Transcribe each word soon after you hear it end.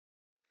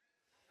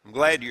I'm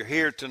glad you're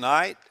here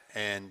tonight,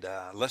 and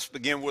let's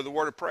begin with a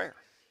word of prayer.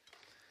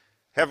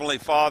 Heavenly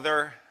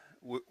Father,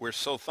 we're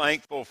so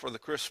thankful for the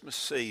Christmas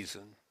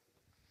season.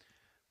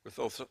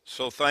 We're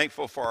so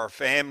thankful for our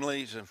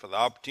families and for the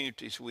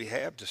opportunities we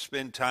have to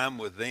spend time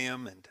with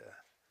them and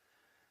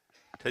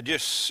to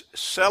just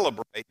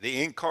celebrate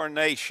the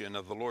incarnation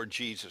of the Lord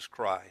Jesus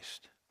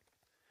Christ.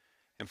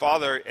 And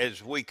Father,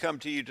 as we come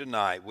to you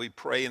tonight, we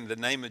pray in the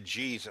name of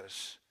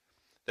Jesus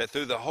that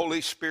through the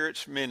Holy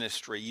Spirit's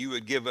ministry, you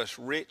would give us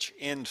rich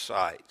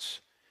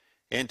insights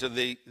into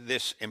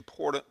this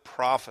important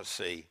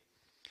prophecy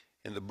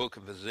in the book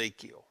of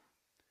Ezekiel.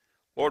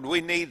 Lord,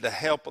 we need the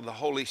help of the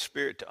Holy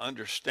Spirit to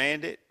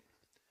understand it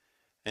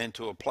and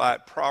to apply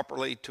it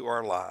properly to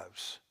our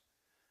lives.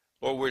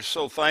 Lord, we're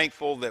so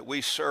thankful that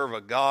we serve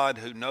a God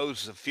who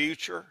knows the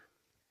future,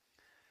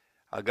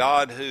 a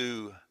God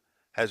who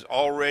has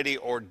already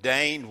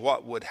ordained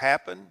what would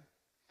happen.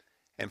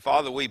 And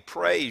Father, we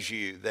praise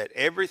you that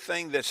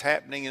everything that's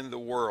happening in the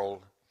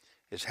world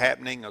is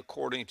happening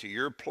according to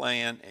your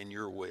plan and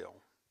your will.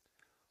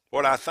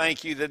 Lord, I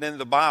thank you that in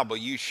the Bible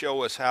you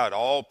show us how it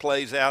all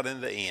plays out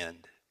in the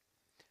end.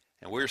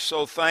 And we're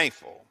so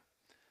thankful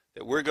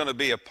that we're going to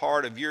be a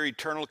part of your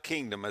eternal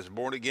kingdom as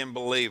born-again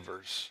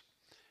believers.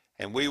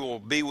 And we will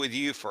be with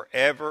you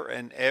forever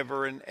and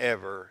ever and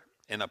ever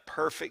in a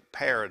perfect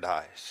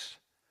paradise.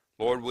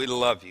 Lord, we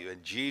love you.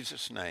 In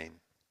Jesus' name,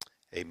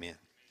 amen.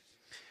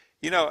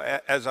 You know,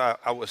 as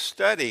I was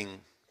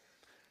studying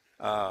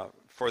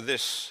for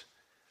this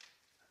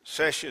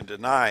session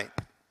tonight,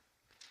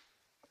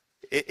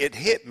 it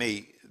hit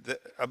me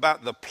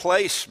about the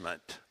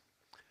placement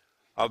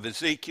of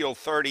Ezekiel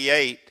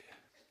 38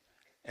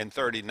 and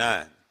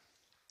 39.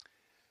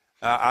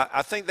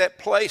 I think that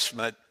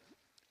placement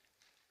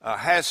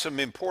has some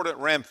important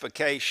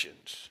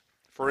ramifications.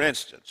 For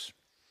instance,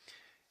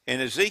 in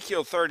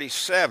Ezekiel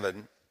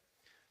 37,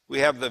 we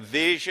have the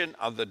vision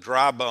of the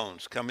dry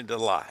bones coming to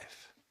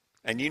life.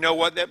 And you know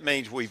what that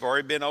means. We've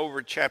already been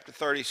over chapter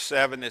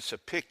 37. It's a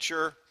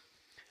picture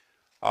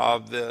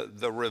of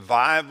the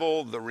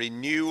revival, the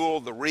renewal,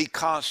 the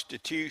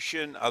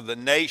reconstitution of the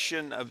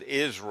nation of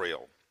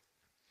Israel.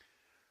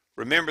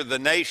 Remember, the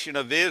nation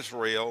of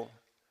Israel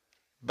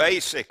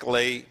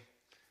basically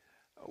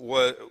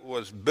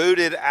was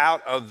booted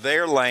out of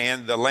their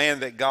land, the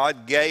land that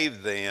God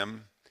gave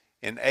them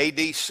in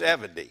AD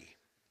 70.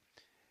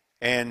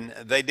 And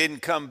they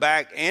didn't come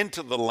back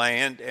into the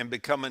land and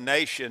become a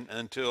nation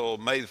until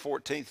May the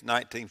 14th,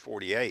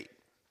 1948.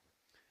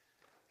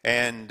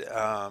 And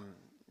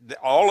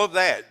all of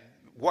that,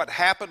 what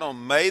happened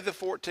on May the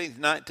 14th,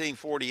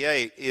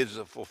 1948 is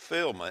a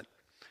fulfillment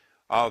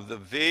of the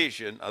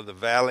vision of the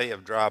Valley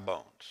of Dry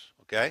Bones,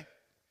 okay?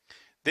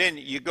 Then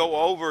you go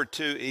over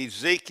to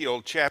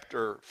Ezekiel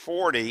chapter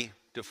 40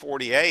 to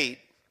 48,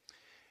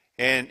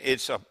 and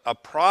it's a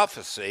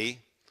prophecy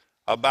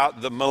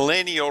about the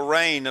millennial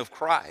reign of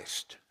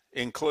Christ,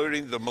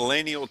 including the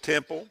millennial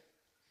temple.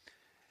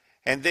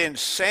 And then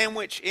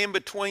sandwiched in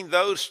between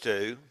those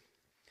two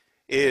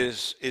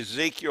is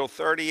Ezekiel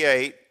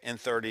 38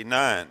 and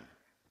 39.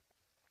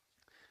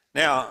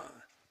 Now,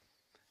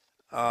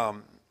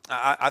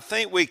 I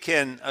think we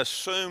can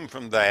assume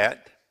from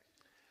that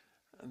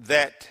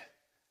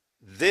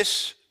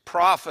this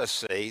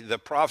prophecy, the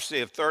prophecy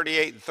of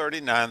 38 and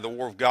 39, the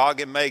war of Gog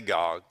and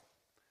Magog,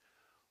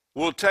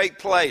 will take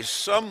place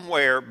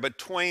somewhere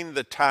between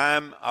the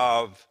time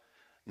of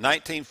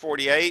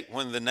 1948,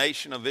 when the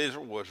nation of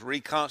Israel was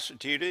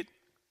reconstituted,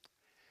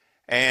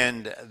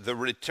 and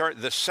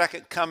the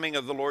second coming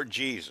of the Lord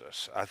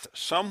Jesus.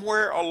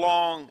 Somewhere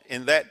along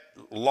in that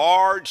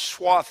large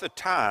swath of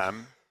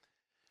time,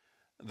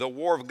 the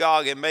war of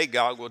Gog and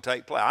Magog will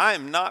take place. I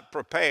am not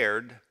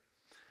prepared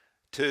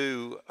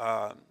to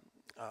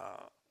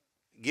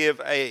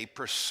give a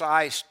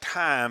precise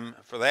time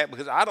for that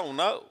because I don't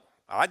know.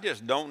 I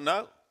just don't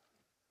know.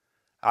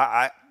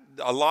 A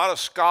lot of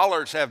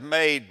scholars have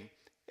made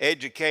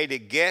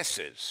educated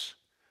guesses,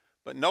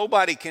 but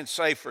nobody can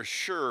say for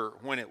sure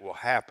when it will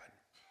happen.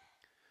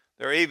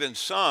 There are even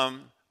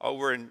some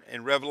over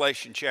in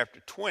Revelation chapter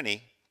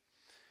 20.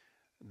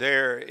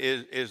 There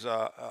is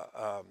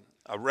a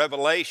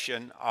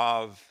revelation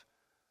of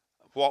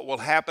what will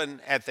happen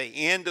at the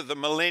end of the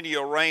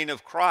millennial reign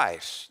of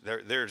Christ.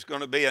 There's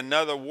going to be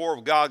another war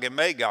of Gog and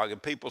Magog,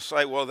 and people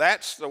say, well,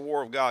 that's the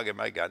war of Gog and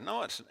Magog.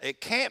 No,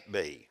 it can't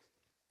be.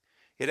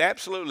 It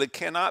absolutely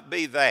cannot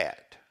be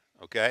that,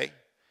 okay?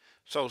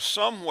 So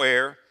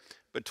somewhere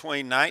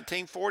between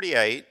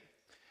 1948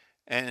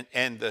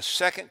 and the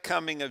second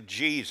coming of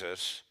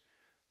Jesus,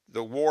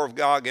 the war of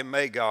Gog and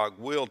Magog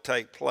will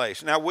take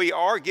place. Now, we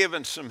are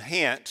given some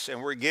hints,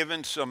 and we're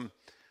given some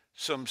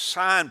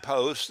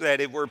signposts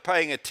that if we're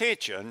paying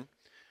attention,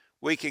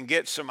 we can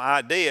get some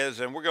ideas,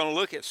 and we're going to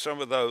look at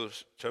some of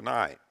those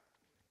tonight.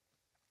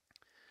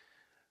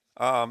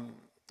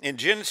 In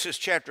Genesis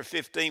chapter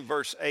 15,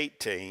 verse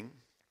 18,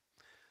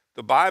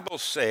 the Bible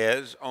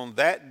says, on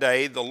that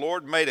day the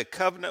Lord made a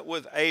covenant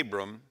with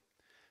Abram,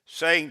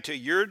 saying, to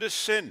your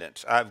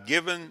descendants I've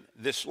given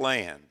this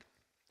land.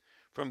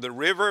 from the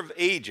river of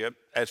Egypt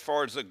as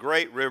far as the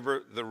great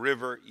river, the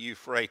river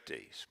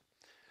Euphrates.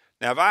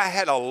 Now, if I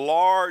had a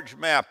large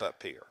map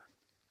up here,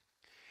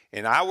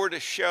 and I were to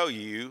show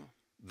you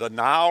the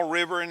Nile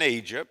River in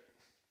Egypt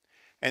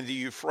and the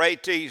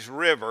Euphrates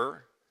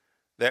River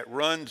that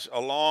runs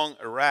along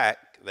Iraq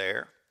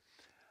there,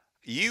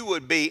 you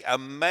would be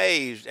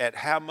amazed at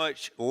how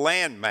much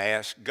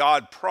landmass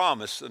God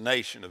promised the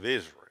nation of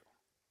Israel.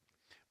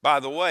 By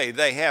the way,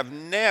 they have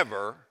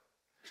never,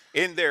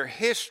 in their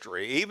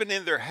history, even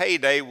in their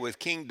heyday with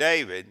King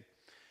David,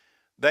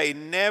 they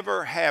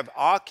never have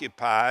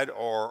occupied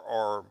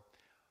or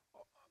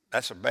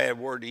that's a bad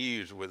word to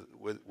use with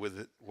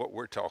what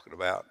we're talking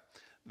about.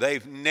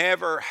 They've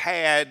never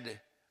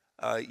had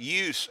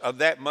use of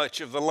that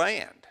much of the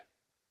land.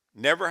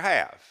 Never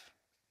have.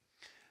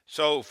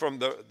 So from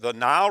the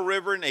Nile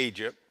River in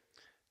Egypt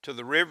to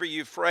the river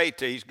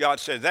Euphrates, God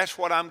said, that's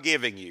what I'm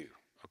giving you,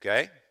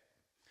 okay?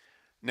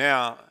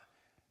 Now,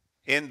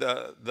 in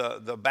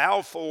the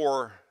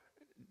Balfour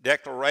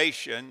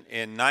Declaration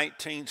in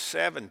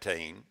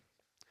 1917,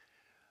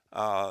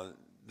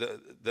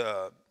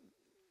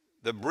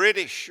 the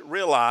British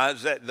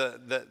realized that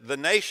the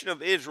nation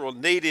of Israel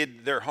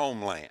needed their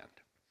homeland.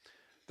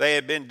 They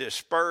had been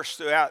dispersed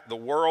throughout the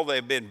world. They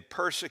had been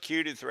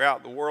persecuted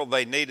throughout the world.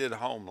 They needed a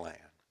homeland.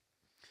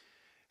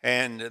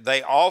 And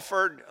they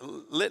offered,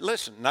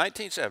 listen,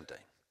 1917,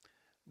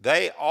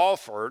 they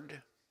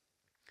offered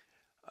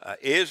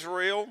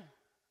Israel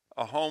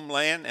a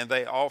homeland, and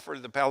they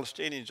offered the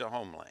Palestinians a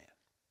homeland.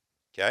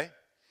 Okay?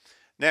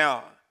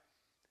 Now,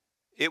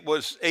 it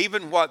was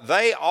even what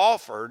they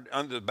offered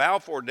under the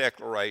Balfour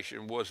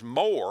Declaration was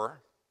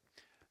more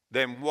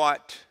than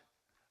what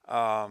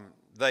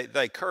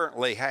they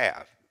currently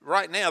have.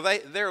 Right now,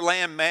 their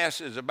land mass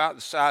is about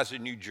the size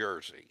of New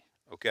Jersey,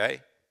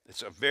 okay?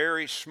 It's a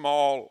very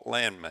small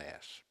land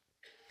mass.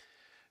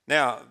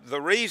 Now,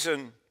 the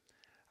reason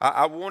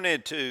I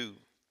wanted to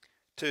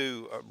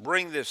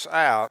bring this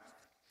out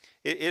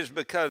is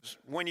because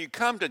when you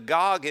come to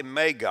Gog and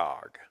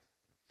Magog,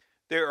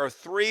 there are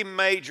three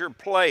major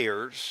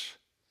players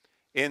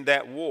in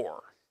that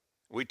war.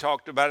 We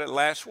talked about it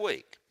last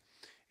week.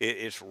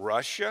 It's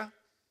Russia,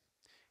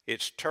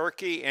 it's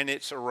Turkey, and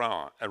it's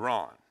Iran,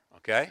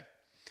 okay?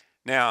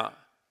 Now,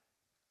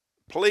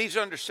 please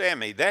understand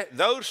me, that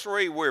those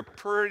three we're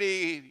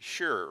pretty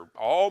sure,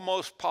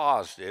 almost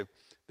positive,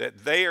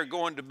 that they are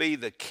going to be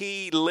the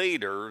key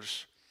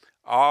leaders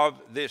of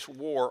this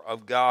war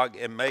of Gog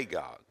and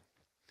Magog.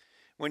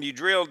 When you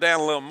drill down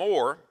a little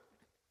more,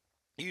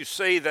 you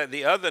see that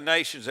the other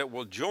nations that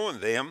will join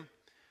them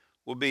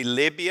will be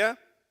Libya,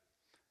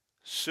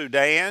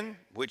 Sudan,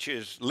 which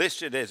is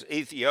listed as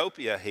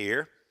Ethiopia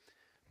here,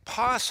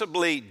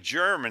 possibly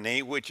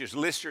Germany, which is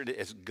listed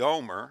as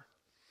Gomer,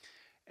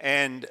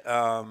 and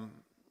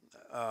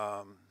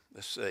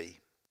let's see.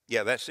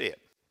 Yeah, that's it.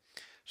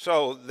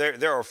 So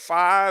there are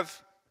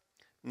 5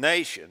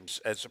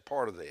 nations as a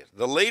part of this.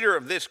 The leader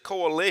of this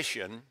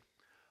coalition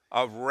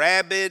of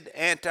rabid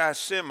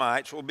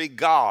anti-Semites will be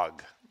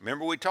Gog.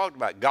 Remember we talked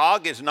about it.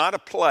 Gog is not a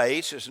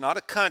place, it's not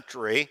a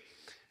country.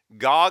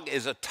 Gog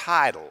is a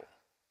title.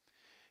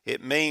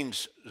 It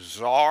means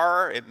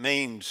czar, it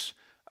means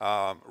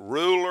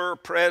ruler,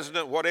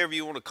 president, whatever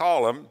you want to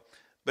call him.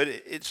 But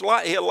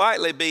he'll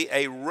likely be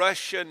a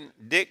Russian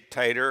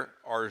dictator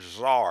or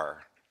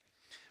czar.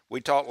 We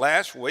talked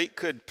last week,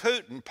 could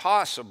Putin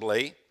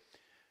possibly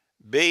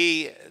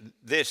be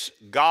this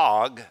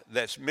Gog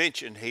that's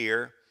mentioned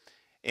here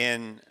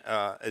in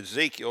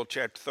Ezekiel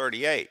chapter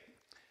 38?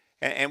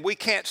 And we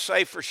can't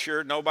say for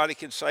sure, nobody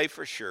can say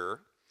for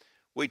sure.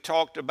 We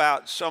talked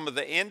about some of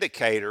the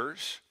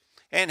indicators,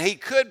 and he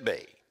could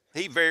be.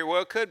 He very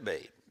well could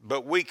be.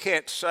 But we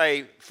can't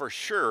say for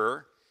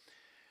sure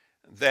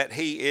that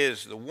he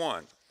is the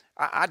one.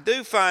 I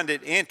do find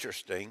it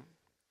interesting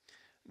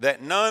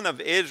that none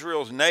of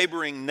Israel's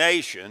neighboring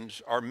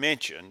nations are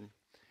mentioned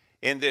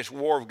in this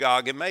war of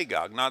Gog and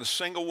Magog, not a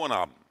single one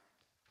of them.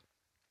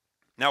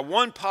 Now,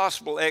 one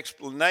possible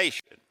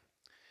explanation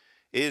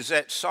is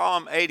that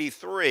Psalm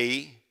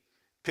 83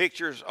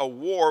 pictures a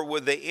war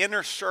with the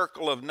inner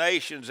circle of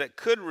nations that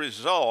could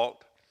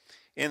result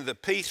in the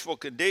peaceful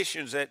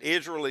conditions that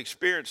Israel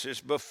experiences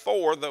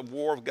before the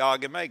war of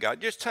Gog and Magog.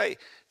 Just take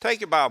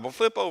your Bible,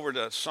 flip over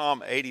to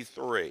Psalm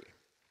 83.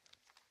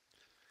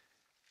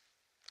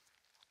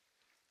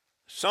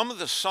 Some of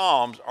the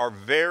Psalms are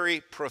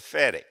very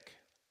prophetic.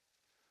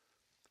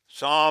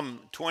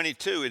 Psalm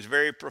 22 is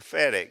very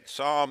prophetic.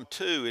 Psalm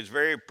 2 is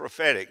very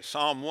prophetic.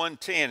 Psalm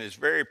 110 is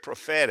very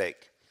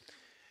prophetic.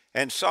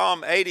 And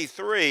Psalm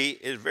 83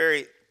 is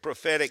very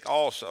prophetic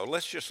also.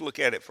 Let's just look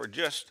at it for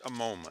just a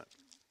moment.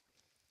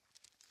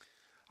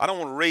 I don't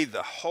want to read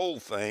the whole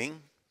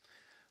thing,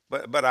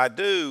 but I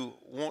do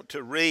want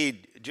to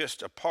read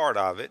just a part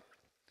of it.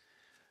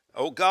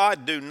 O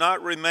God, do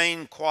not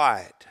remain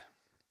quiet.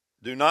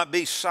 Do not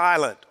be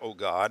silent, O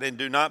God, and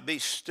do not be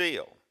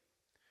still.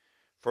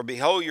 For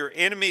behold, your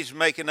enemies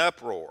make an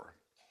uproar,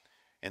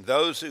 and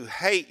those who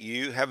hate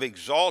you have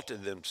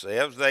exalted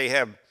themselves. They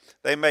have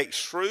They make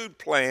shrewd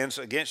plans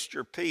against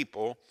your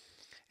people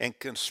and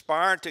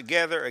conspire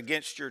together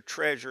against your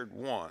treasured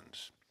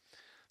ones.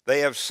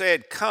 They have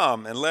said,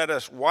 'Come and let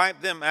us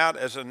wipe them out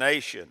as a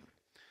nation,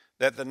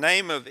 that the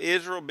name of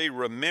Israel be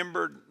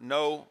remembered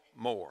no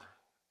more.'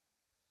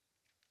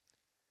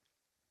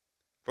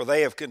 For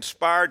they have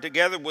conspired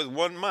together with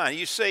one mind."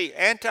 You see,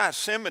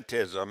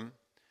 anti-Semitism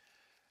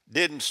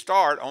didn't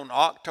start on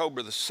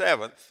October the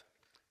 7th,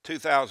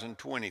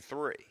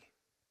 2023.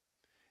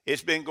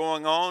 It's been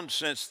going on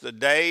since the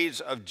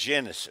days of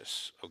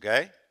Genesis,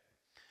 okay?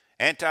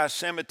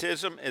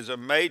 Anti-Semitism is a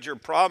major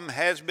problem,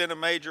 has been a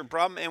major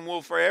problem, and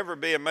will forever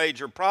be a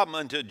major problem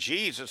until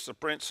Jesus, the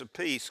Prince of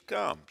Peace,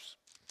 comes.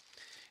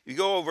 You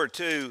go over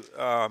to,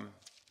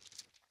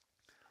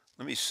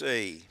 let me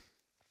see.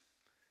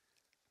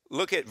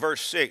 Look at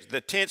verse 6.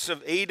 The tents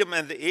of Edom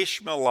and the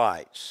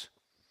Ishmaelites,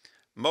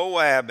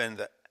 Moab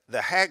and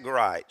the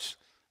Hagrites,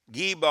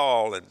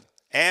 Gebal and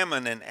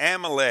Ammon and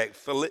Amalek,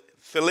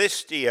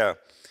 Philistia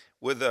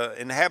with the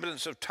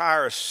inhabitants of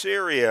Tyre,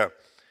 Syria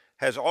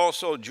has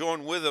also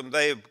joined with them.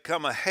 They have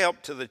become a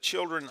help to the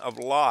children of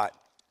Lot.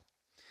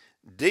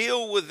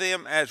 Deal with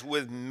them as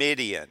with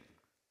Midian.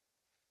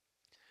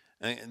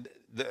 And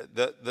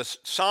the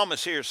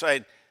psalmist here is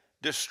saying,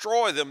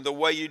 destroy them the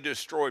way you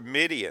destroyed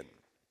Midian.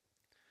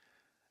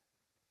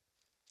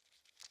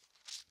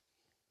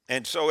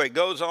 And so it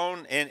goes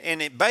on,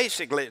 and it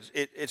basically,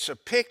 it's a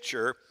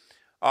picture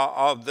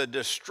of the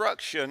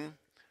destruction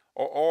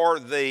or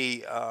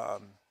the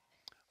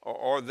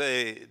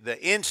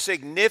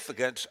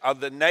insignificance of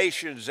the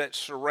nations that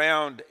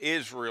surround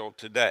Israel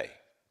today,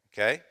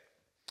 okay?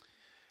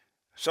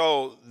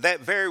 So that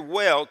very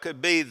well could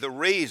be the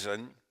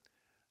reason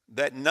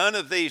that none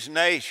of these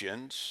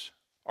nations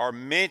are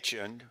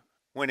mentioned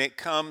when it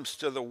comes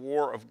to the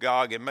war of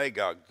Gog and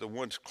Magog, the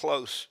ones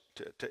close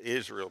to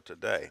Israel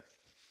today.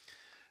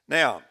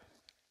 Now,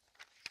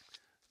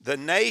 the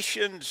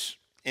nations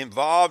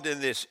involved in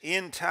this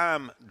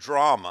end-time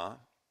drama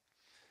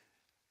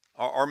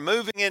are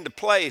moving into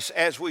place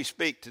as we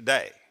speak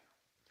today.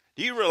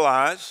 Do you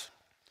realize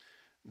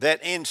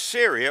that in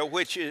Syria,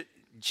 which is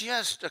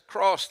just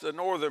across the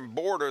northern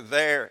border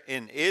there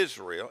in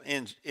Israel,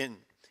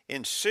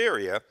 in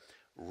Syria,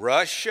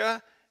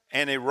 Russia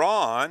and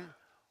Iran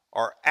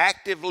are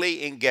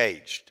actively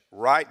engaged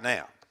right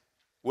now,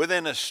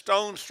 within a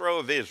stone's throw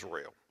of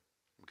Israel,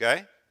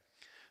 okay?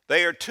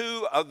 They are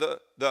two of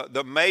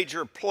the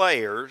major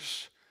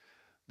players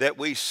that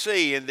we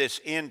see in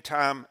this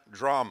end-time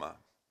drama.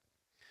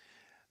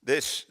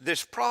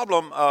 This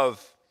problem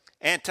of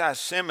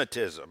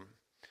anti-Semitism,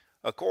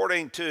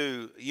 according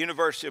to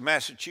University of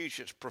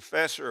Massachusetts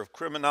professor of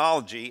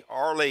criminology,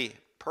 Arlie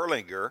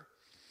Perlinger,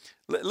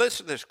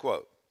 listen to this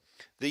quote.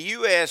 The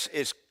U.S.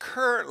 is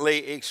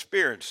currently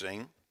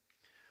experiencing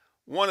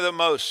one of the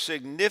most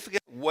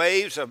significant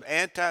waves of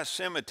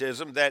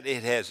anti-Semitism that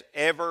it has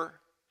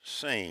ever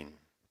seen.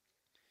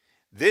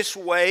 This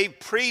wave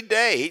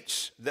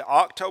predates the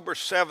October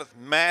 7th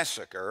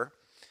massacre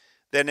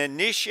that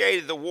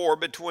initiated the war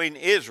between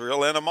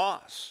Israel and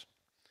Hamas.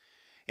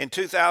 In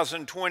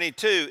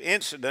 2022,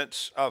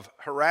 incidents of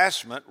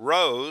harassment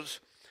rose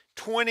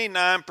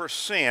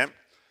 29%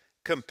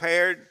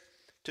 compared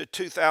to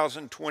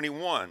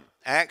 2021.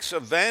 Acts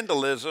of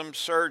vandalism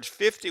surged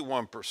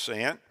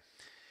 51%,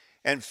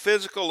 and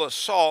physical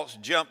assaults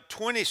jumped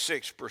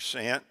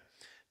 26%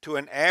 to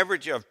an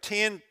average of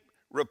 10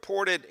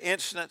 reported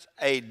incidents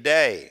a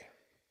day.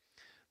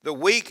 The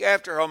week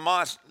after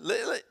Hamas,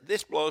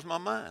 this blows my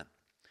mind.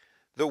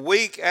 The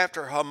week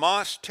after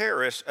Hamas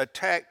terrorists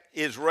attacked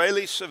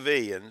Israeli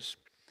civilians,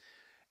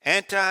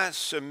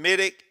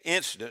 anti-Semitic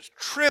incidents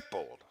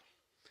tripled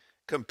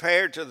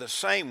compared to the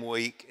same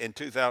week in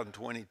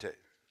 2022.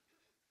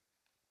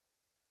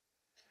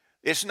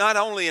 It's not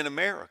only in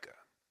America.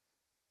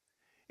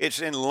 It's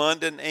in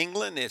London,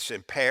 England. It's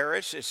in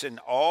Paris. It's in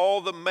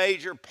all the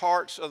major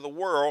parts of the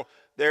world.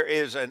 There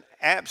is an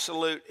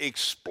absolute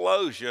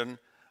explosion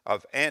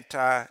of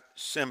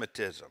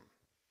anti-Semitism.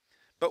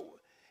 But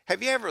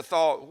have you ever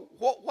thought,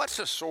 what's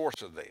the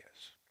source of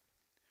this?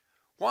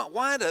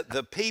 Why do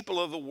the people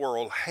of the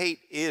world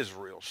hate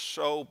Israel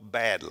so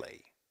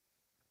badly?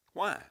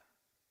 Why?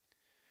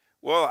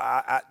 Well,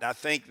 I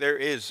think there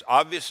is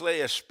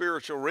obviously a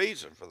spiritual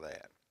reason for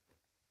that.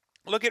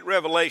 Look at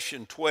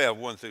Revelation 12,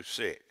 1 through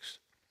 6.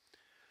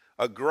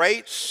 A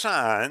great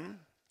sign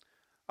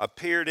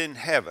appeared in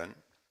heaven,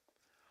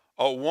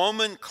 a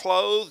woman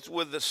clothed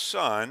with the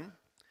sun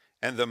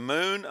and the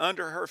moon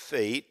under her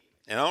feet,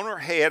 and on her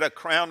head a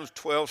crown of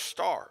 12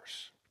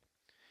 stars.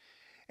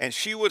 And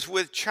she was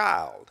with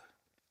child,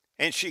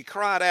 and she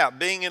cried out,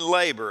 being in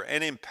labor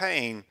and in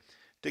pain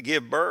to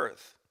give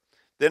birth.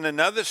 Then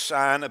another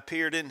sign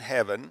appeared in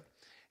heaven,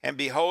 and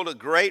behold, a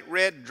great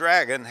red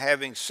dragon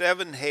having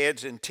 7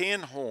 heads and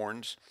 10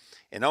 horns,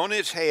 and on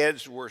his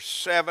heads were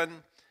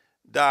 7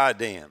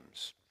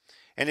 diadems.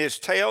 And his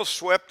tail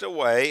swept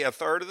away a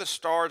third of the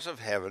stars of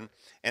heaven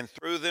and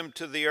threw them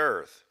to the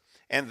earth.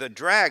 And the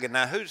dragon,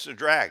 now who's the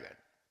dragon?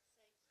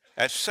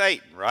 That's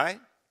Satan, right?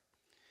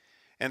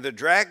 And the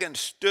dragon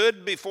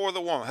stood before the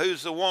woman.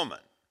 Who's the woman?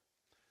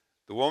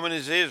 The woman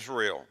is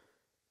Israel.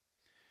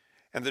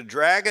 And the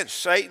dragon,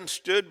 Satan,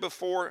 stood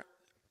before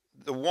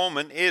the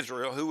woman,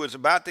 Israel, who was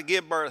about to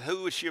give birth.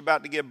 Who was she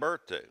about to give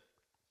birth to?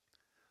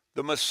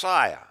 The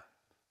Messiah,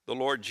 the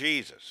Lord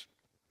Jesus.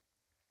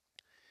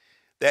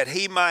 That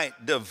he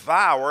might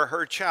devour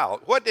her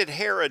child. What did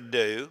Herod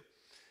do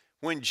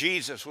when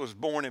Jesus was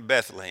born in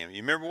Bethlehem?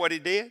 You remember what he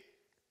did?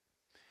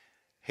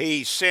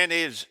 He sent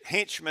his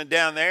henchmen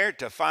down there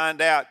to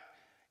find out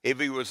if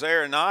he was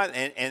there or not,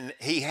 and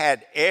he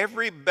had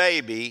every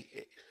baby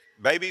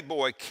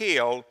boy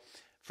killed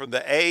from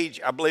the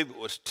age, I believe it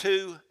was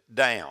 2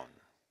 down.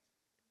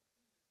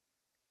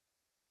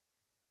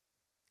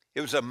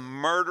 It was a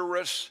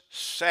murderous,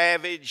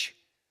 savage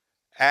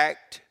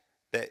act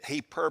that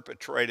he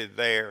perpetrated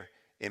there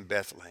in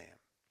Bethlehem.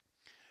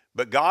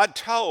 But God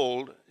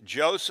told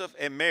Joseph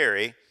and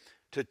Mary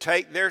to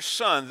take their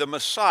son, the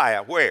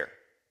Messiah, where?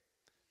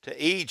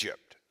 To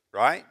Egypt,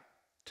 right?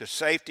 To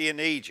safety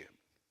in Egypt.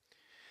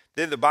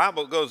 Then the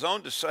Bible goes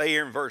on to say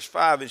here in verse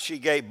 5, and she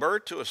gave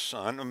birth to a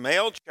son, a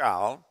male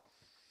child,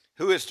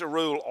 who is to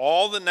rule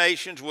all the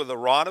nations with a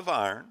rod of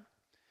iron.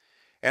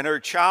 And her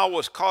child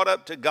was caught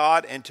up to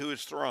God and to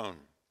his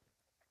throne.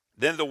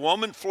 Then the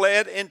woman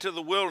fled into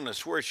the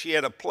wilderness, where she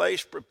had a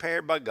place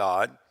prepared by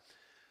God,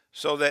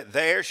 so that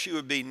there she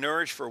would be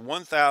nourished for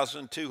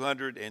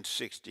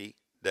 1,260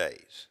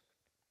 days.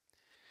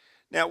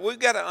 Now, we've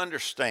got to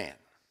understand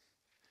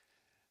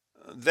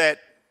that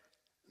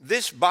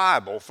this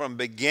Bible, from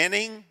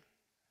beginning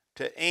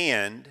to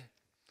end,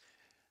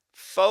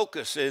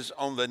 focuses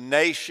on the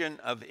nation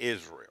of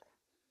Israel.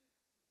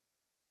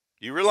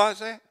 You realize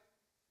that?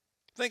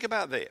 Think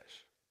about this.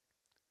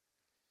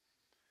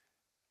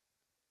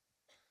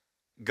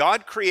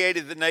 God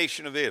created the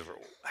nation of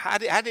Israel. How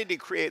did he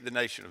create the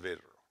nation of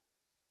Israel?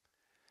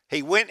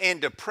 He went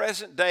into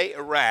present-day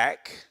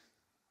Iraq,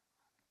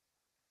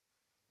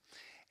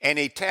 and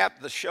he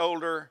tapped the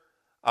shoulder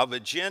of a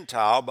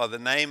Gentile by the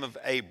name of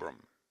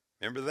Abram.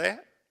 Remember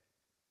that?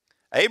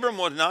 Abram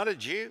was not a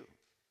Jew.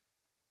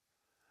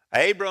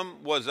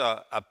 Abram was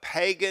a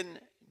pagan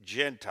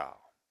Gentile.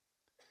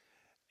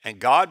 And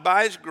God,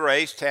 by his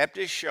grace, tapped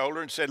his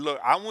shoulder and said,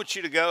 look, I want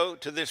you to go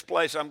to this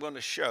place I'm going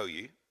to show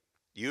you,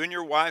 you and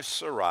your wife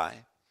Sarai,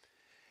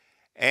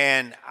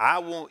 and I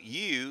want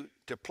you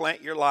to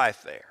plant your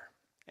life there.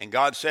 And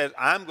God said,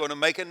 I'm going to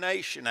make a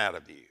nation out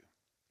of you.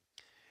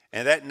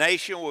 And that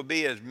nation will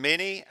be as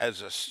many as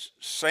the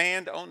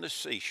sand on the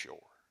seashore,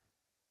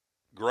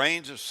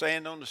 grains of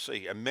sand on the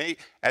sea,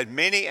 as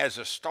many as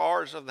the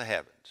stars of the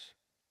heavens.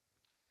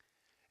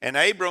 And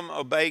Abram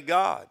obeyed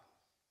God.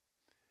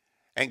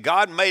 And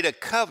God made a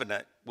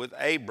covenant with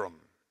Abram.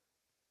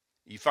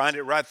 You find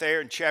it right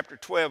there in chapter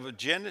 12 of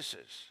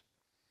Genesis.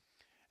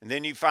 And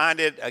then you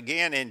find it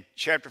again in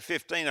chapter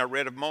 15 I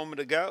read a moment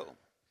ago.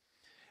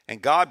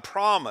 And God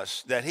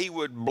promised that he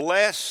would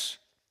bless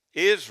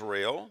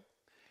Israel,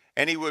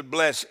 and he would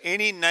bless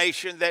any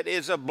nation that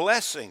is a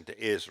blessing to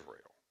Israel.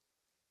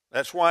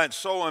 That's why it's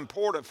so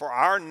important for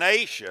our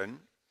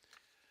nation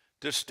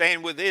to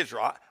stand with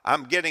Israel.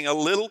 I'm getting a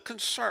little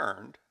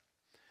concerned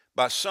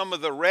by some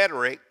of the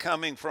rhetoric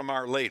coming from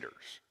our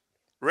leaders.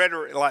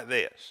 Rhetoric like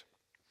this.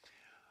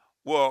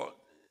 Well,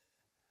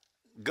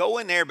 go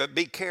in there, but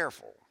be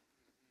careful.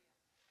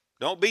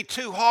 Don't be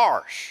too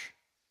harsh.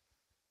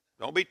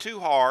 Don't be too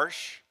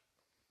harsh.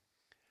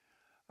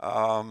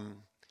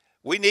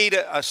 We need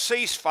a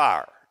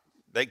ceasefire.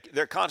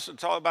 They're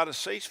constantly talking about a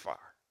ceasefire.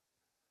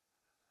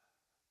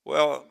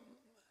 Well,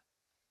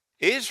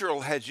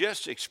 Israel has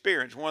just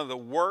experienced one of the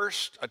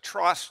worst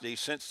atrocities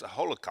since the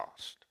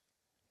Holocaust.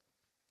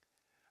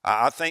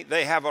 I think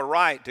they have a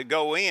right to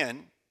go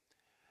in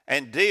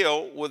and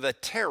deal with a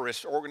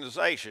terrorist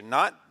organization,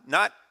 not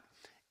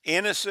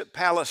innocent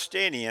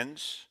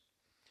Palestinians.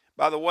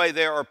 By the way,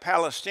 there are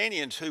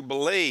Palestinians who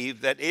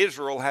believe that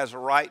Israel has a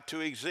right to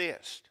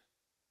exist.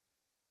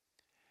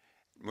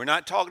 We're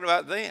not talking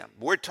about them.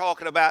 We're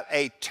talking about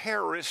a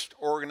terrorist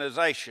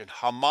organization.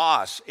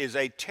 Hamas is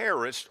a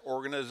terrorist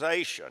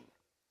organization.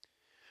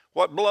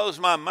 What blows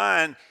my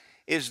mind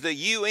is the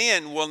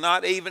UN will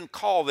not even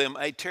call them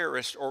a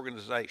terrorist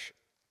organization.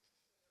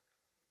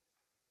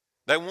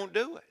 They won't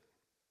do it.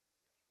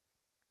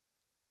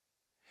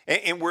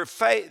 And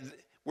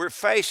we're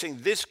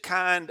facing this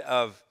kind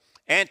of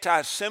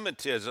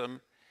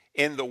anti-Semitism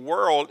in the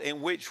world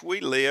in which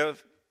we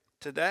live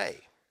today.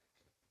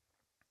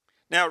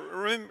 Now,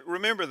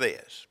 remember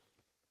this.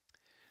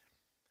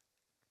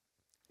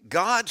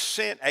 God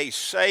sent a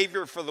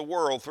Savior for the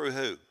world through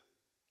who?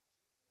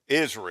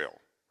 Israel,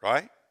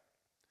 right?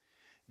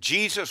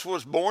 Jesus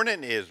was born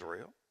in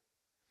Israel.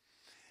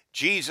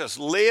 Jesus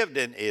lived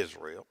in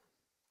Israel.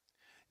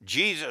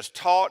 Jesus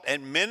taught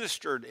and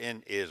ministered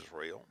in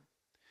Israel.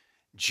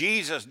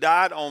 Jesus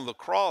died on the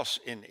cross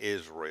in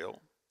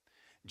Israel.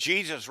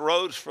 Jesus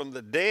rose from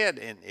the dead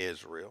in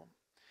Israel.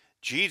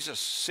 Jesus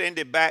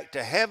ascended back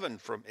to heaven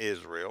from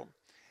Israel.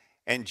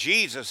 And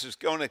Jesus is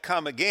going to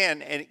come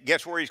again, and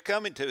guess where he's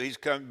coming to? He's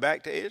coming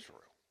back to Israel.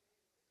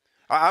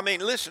 I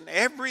mean, listen,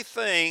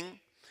 everything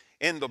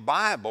in the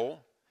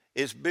Bible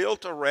is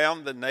built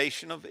around the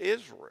nation of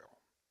Israel.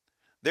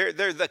 They're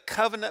the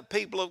covenant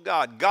people of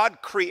God.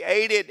 God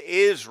created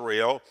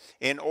Israel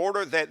in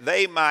order that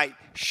they might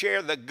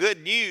share the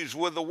good news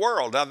with the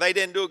world. Now, they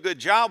didn't do a good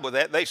job with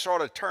that. They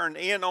sort of turned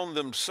in on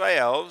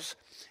themselves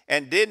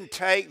and didn't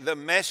take the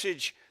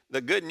message,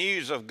 the good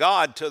news of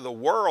God to the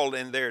world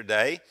in their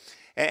day.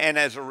 And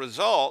as a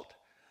result,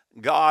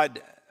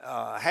 God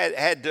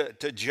had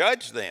to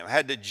judge them,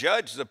 had to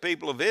judge the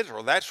people of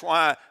Israel. That's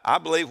why I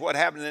believe what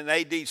happened in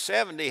AD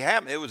 70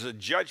 happened. It was a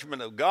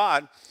judgment of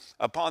God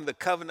upon the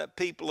covenant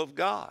people of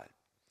God.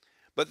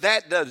 But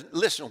that does,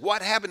 listen,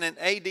 what happened in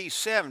AD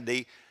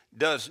 70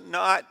 does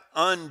not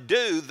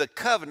undo the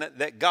covenant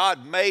that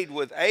God made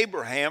with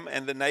Abraham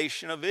and the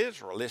nation of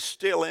Israel. It's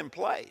still in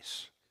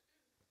place.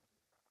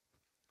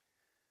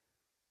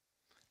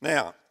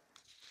 Now,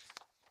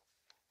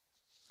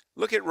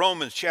 look at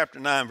Romans chapter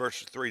 9,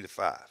 verses 3 to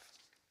 5.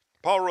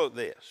 Paul wrote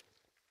this.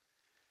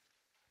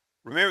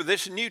 Remember,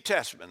 this is New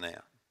Testament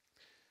now.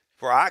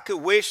 For I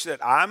could wish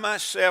that I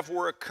myself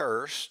were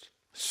accursed,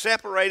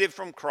 separated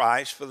from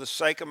Christ for the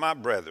sake of my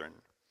brethren,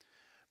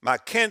 my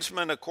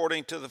kinsmen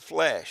according to the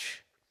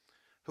flesh,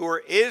 who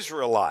are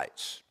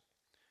Israelites,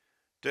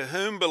 to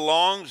whom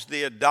belongs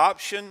the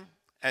adoption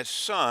as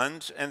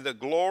sons and the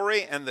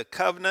glory and the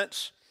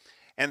covenants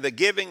and the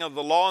giving of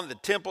the law and the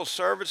temple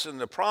service and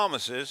the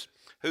promises,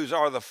 whose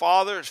are the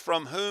fathers,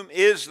 from whom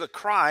is the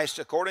Christ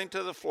according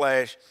to the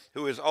flesh,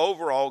 who is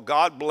over all,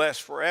 God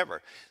blessed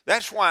forever.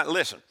 That's why,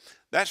 listen,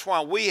 that's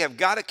why we have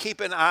got to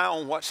keep an eye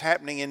on what's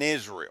happening in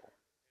Israel.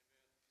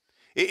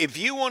 If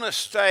you want to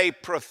stay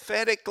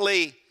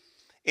prophetically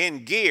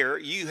in gear,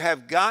 you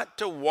have got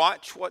to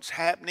watch what's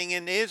happening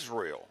in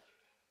Israel,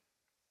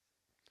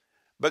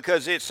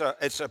 because it's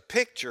a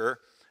picture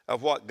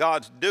of what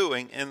God's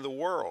doing in the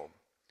world.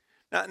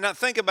 Now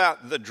think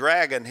about the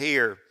dragon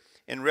here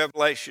in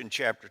Revelation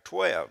chapter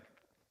 12.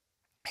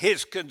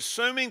 His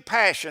consuming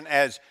passion,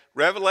 as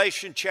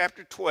Revelation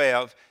chapter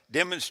 12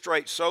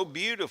 demonstrates so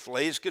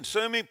beautifully, his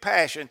consuming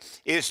passion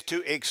is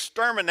to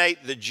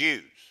exterminate the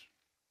Jews.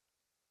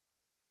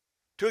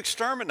 To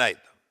exterminate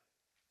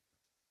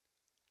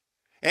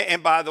them.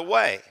 And by the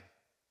way,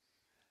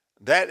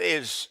 that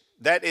is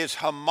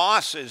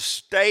Hamas's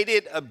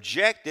stated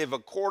objective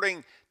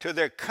according to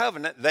their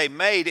covenant they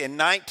made in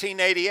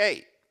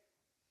 1988.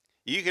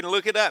 You can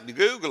look it up,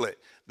 Google it.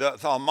 The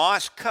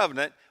Hamas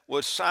covenant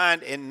was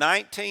signed in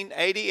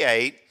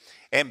 1988,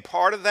 and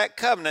part of that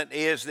covenant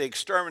is the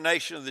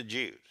extermination of the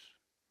Jews,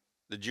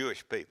 the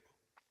Jewish people.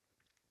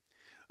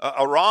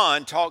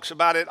 Iran talks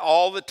about it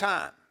all the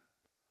time,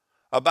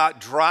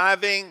 about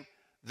driving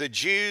the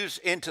Jews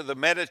into the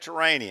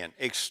Mediterranean,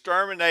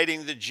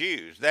 exterminating the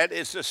Jews. That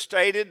is the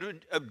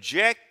stated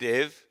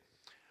objective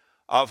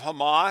of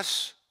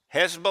Hamas,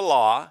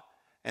 Hezbollah,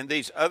 and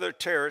these other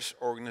terrorist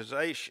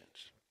organizations.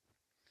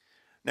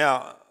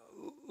 Now,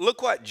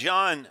 look what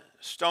John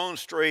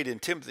Stonestreet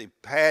and Timothy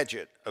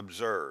Paget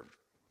observed.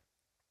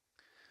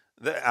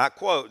 I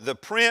quote, "The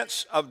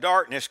prince of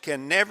darkness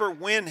can never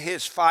win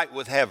his fight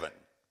with heaven.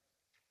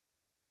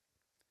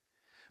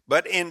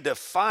 But in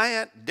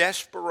defiant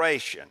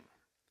desperation,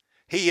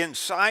 he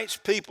incites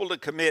people to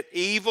commit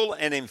evil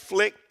and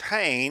inflict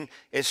pain,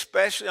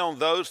 especially on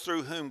those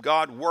through whom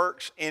God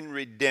works in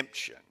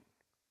redemption."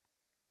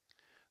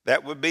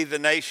 That would be the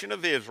nation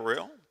of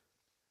Israel.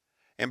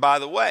 And by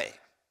the way,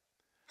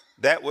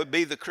 that would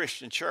be the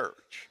Christian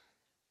church.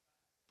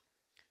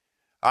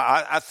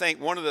 I think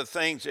one of the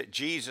things that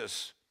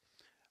Jesus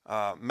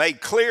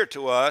made clear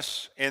to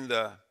us in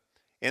the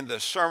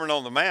Sermon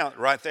on the Mount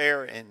right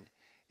there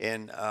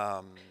in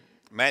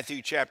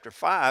Matthew chapter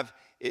 5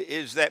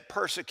 is that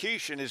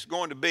persecution is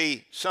going to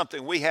be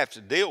something we have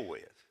to deal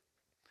with.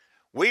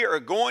 We are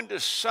going to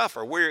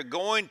suffer. We're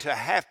going to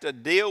have to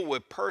deal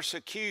with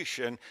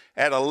persecution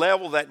at a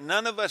level that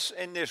none of us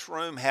in this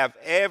room have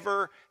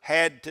ever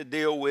had to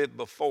deal with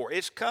before.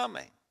 It's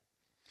coming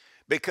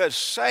because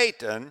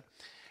Satan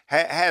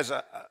has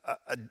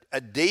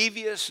a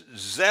devious,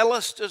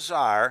 zealous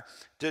desire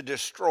to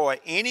destroy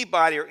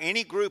anybody or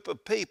any group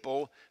of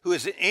people who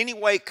is in any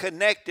way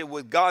connected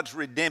with God's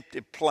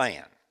redemptive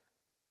plan.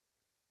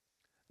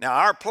 Now,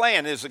 our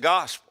plan is the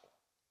gospel.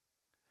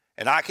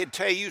 And I can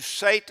tell you,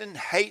 Satan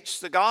hates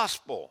the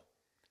gospel.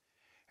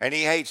 And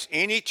he hates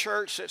any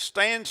church that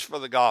stands for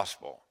the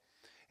gospel.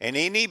 And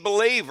any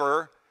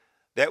believer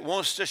that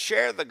wants to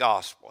share the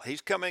gospel.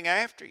 He's coming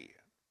after you.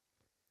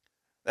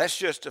 That's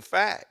just a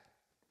fact.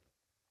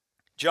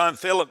 John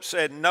Phillips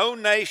said, "No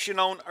nation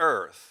on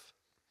earth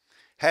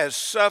has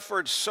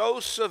suffered so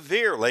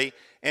severely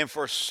and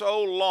for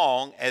so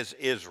long as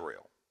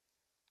Israel."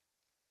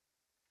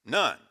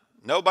 None.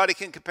 Nobody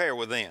can compare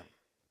with them.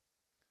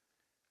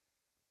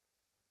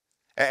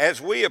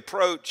 As we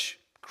approach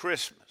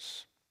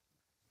Christmas,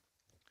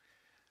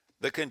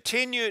 the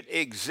continued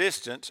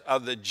existence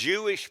of the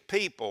Jewish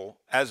people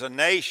as a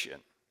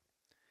nation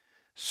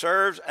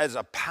serves as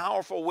a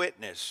powerful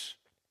witness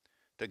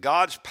to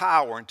God's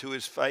power and to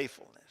his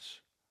faithfulness.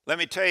 Let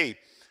me tell you,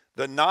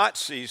 The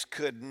Nazis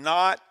could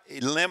not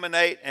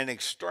eliminate and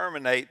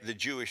exterminate the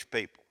Jewish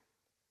people.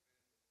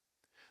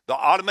 The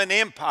Ottoman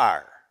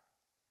Empire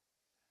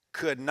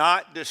could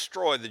not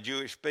destroy the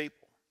Jewish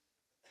people.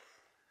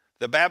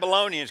 The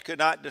Babylonians could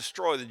not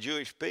destroy the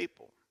Jewish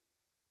people.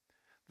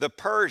 The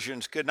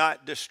Persians could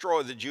not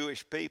destroy the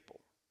Jewish people.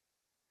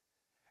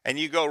 And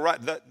you go right,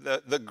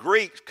 the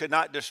Greeks could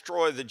not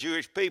destroy the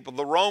Jewish people.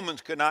 The Romans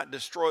could not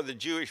destroy the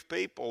Jewish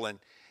people.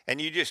 And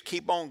you just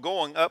keep on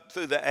going up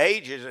through the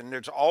ages, and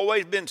there's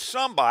always been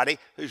somebody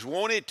who's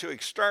wanted to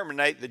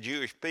exterminate the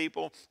Jewish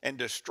people and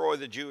destroy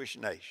the Jewish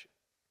nation.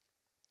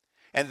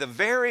 And the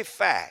very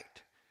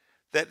fact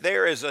that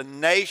there is a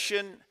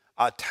nation,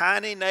 a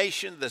tiny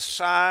nation the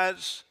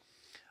size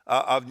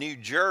of New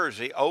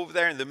Jersey over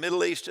there in the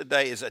Middle East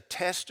today, is a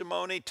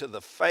testimony to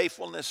the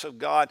faithfulness of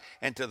God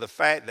and to the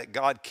fact that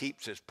God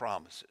keeps his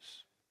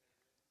promises.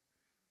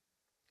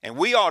 And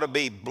we ought to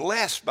be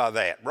blessed by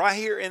that. Right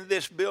here in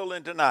this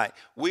building tonight,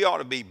 we ought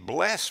to be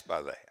blessed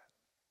by that.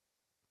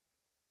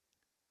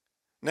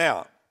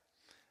 Now,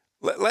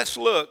 let's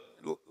look.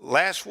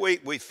 Last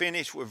week we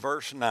finished with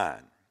verse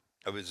 9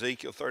 of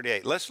Ezekiel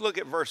 38. Let's look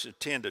at verses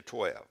 10 to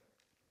 12.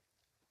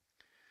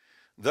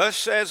 Thus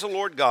says the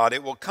Lord God,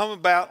 it will come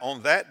about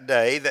on that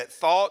day that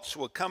thoughts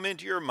will come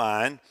into your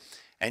mind,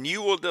 and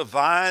you will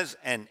devise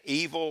an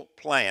evil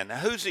plan. Now,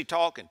 who's he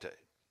talking to?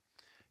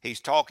 He's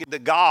talking to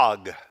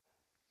Gog,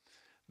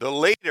 the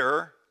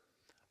leader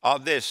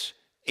of this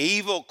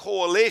evil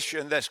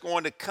coalition that's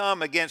going to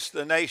come against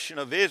the nation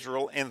of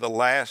Israel in the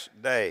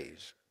last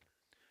days.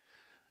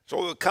 So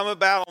it will come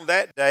about on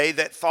that day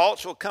that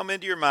thoughts will come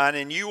into your mind,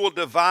 and you will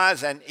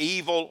devise an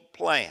evil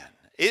plan.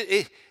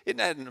 Isn't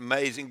that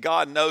amazing?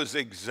 God knows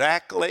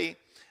exactly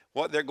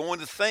what they're going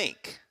to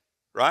think,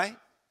 right?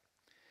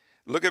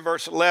 Look at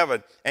verse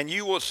 11. And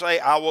you will say,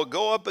 I will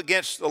go up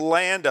against the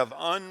land of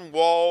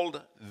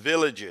unwalled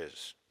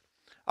villages.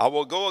 I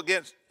will go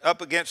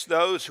up against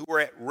those who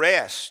are at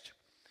rest,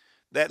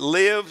 that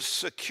live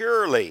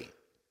securely,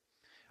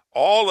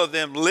 all of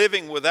them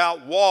living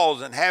without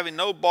walls and having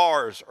no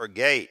bars or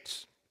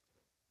gates,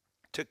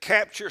 to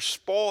capture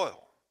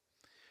spoil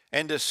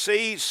and to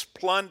seize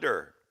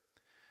plunder,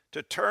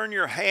 to turn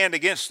your hand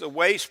against the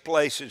waste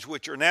places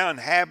which are now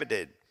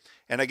inhabited,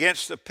 and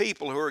against the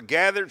people who are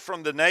gathered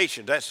from the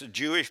nations. That's the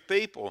Jewish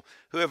people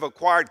who have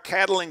acquired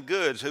cattle and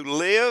goods, who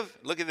live,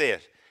 look at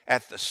this,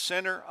 at the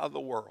center of the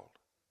world.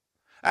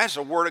 That's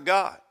the word of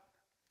God.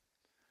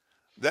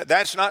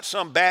 That's not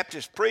some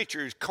Baptist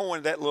preacher who's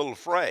coined that little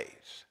phrase.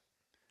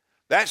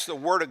 That's the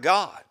word of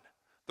God.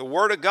 The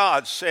word of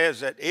God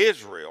says that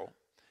Israel,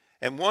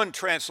 and one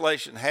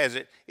translation has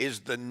it, is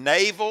the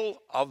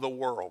navel of the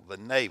world, the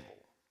navel.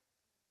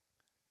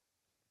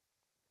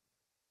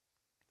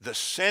 The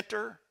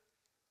center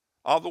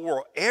of the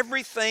world.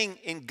 Everything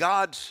in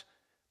God's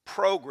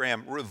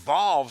program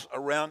revolves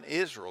around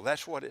Israel.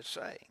 That's what it's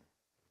saying.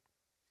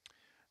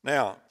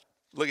 Now,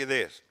 look at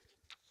this.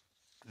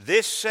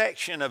 This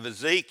section of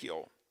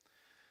Ezekiel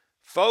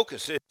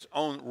focuses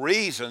on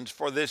reasons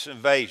for this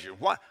invasion.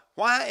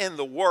 Why in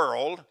the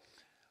world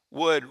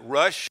would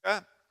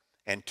Russia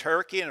and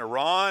Turkey and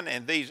Iran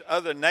and these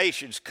other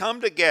nations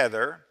come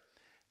together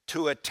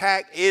to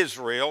attack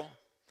Israel,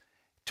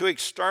 to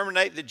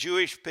exterminate the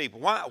Jewish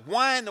people?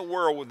 Why in the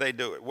world would they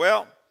do it?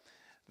 Well,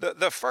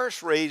 the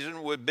first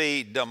reason would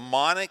be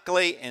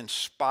demonically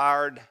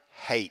inspired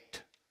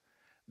hate.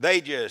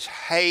 They just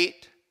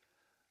hate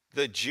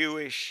the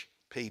Jewish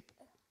people.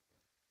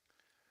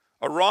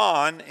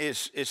 Iran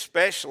is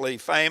especially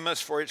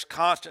famous for its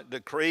constant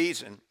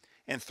decrees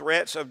and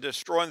threats of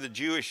destroying the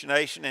Jewish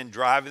nation and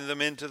driving them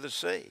into the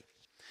sea.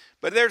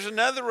 But there's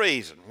another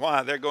reason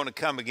why they're going to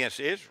come against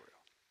Israel,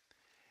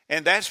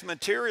 and that's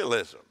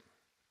materialism.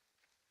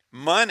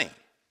 Money.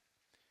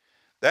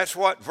 That's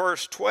what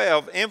verse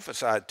 12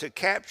 emphasized, to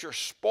capture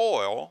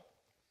spoil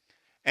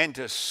and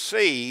to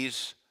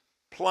seize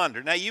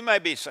plunder. Now you may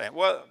be saying,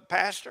 well,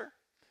 Pastor,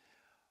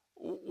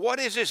 what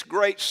is this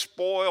great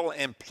spoil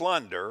and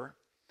plunder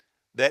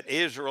that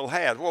Israel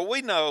has? Well,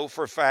 we know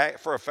for a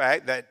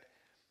fact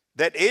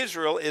that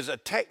Israel is a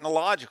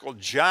technological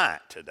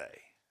giant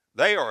today.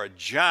 They are a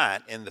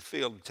giant in the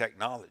field of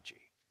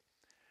technology.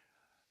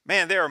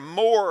 Man, there are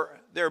more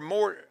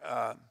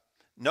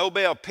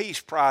Nobel Peace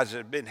Prizes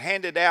have been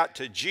handed out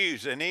to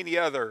Jews than any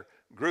other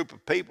group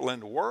of people in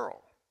the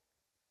world.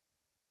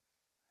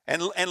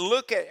 And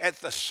look at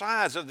the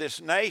size of this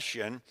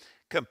nation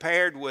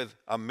compared with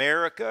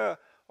America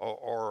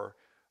or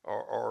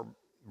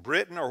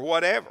Britain or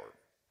whatever.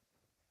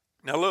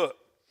 Now look,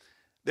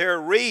 there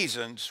are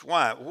reasons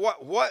why.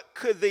 What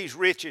could these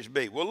riches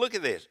be? Well, look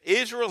at this.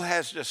 Israel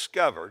has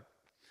discovered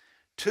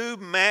two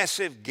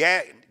massive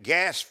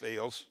gas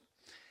fields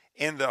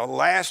in the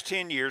last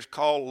 10 years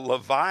called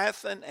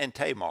Leviathan and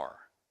Tamar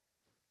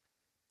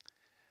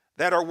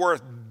that are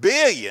worth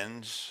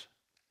billions,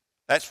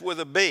 that's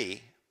with a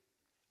B,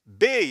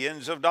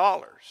 billions of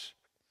dollars.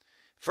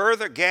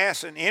 Further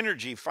gas and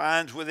energy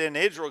finds within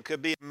Israel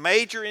could be a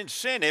major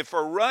incentive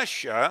for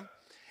Russia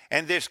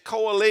and this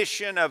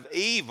coalition of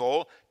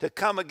evil to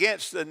come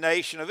against the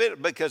nation of Israel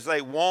because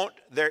they want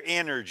their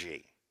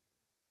energy.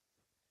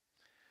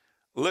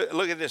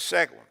 Look at this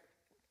second one.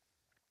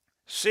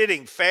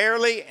 Sitting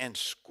fairly and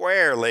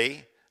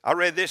squarely, I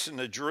read this in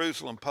the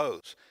Jerusalem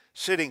Post,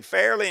 sitting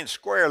fairly and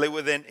squarely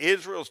within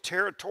Israel's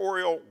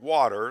territorial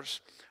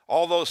waters,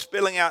 although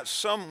spilling out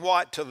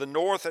somewhat to the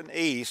north and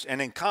east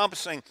and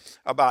encompassing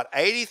about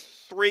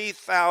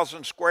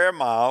 83,000 square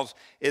miles,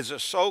 is a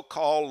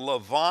so-called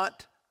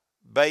Levant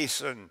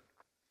Basin.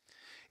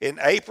 In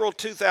April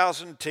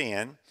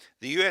 2010,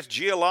 the U.S.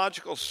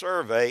 Geological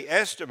Survey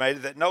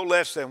estimated that no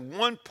less than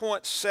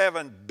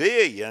 1.7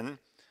 billion,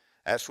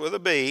 that's with a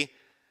B,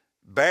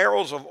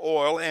 barrels of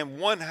oil and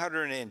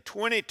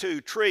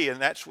 122 trillion,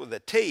 that's with a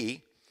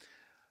T,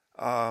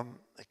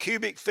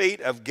 cubic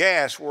feet of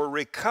gas were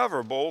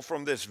recoverable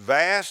from this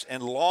vast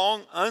and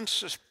long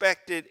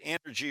unsuspected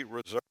energy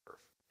reserve.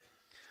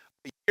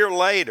 A year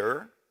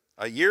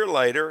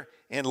later,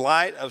 in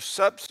light of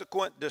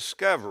subsequent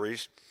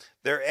discoveries,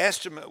 their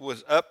estimate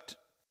was up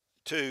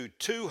to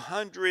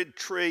 200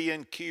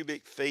 trillion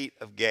cubic feet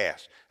of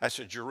gas. That's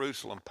a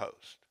Jerusalem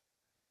Post.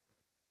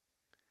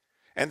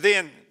 And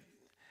then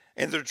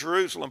in the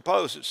Jerusalem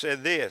Post it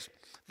said this: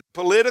 the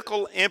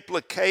political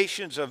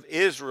implications of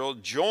Israel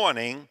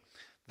joining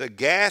the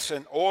gas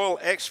and oil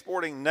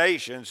exporting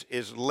nations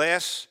is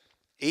less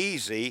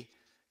easy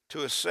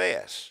to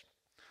assess.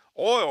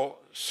 Oil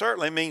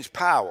certainly means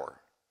power,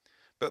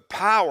 but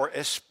power,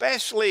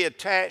 especially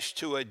attached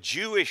to a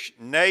Jewish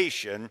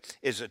nation,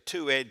 is a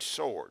two-edged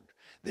sword.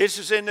 This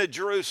is in the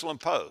Jerusalem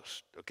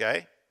Post,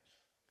 okay?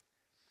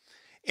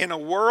 In a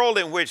world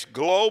in which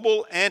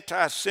global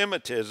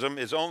anti-Semitism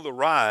is on the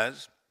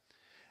rise,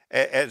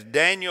 as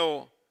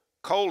Daniel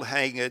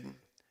Kohlhagen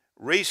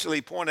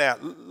recently pointed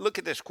out, look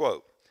at this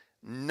quote: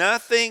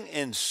 nothing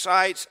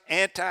incites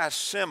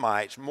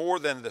anti-Semites more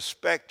than the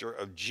specter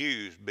of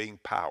Jews being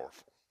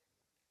powerful.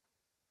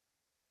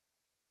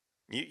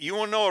 You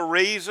want to know a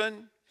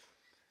reason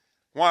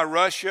why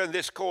Russia and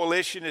this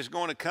coalition is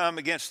going to come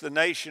against the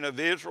nation of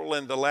Israel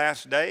in the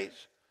last days?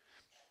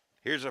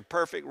 Here's a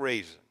perfect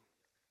reason.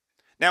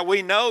 Now,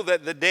 we know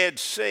that the Dead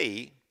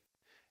Sea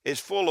is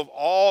full of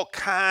all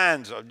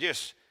kinds of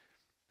just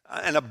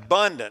an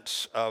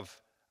abundance of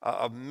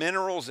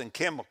minerals and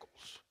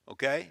chemicals,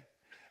 okay?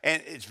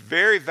 And it's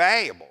very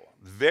valuable,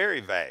 very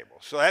valuable.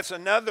 So that's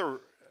another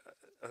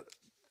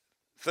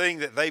thing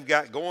that they've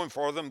got going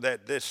for them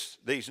that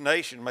these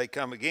nations may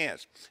come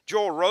against.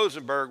 Joel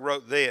Rosenberg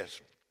wrote this.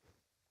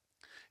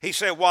 He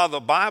said, while the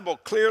Bible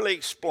clearly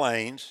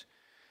explains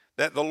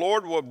that the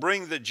Lord will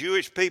bring the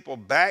Jewish people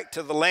back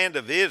to the land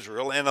of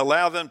Israel and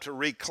allow them to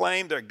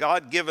reclaim their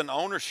God-given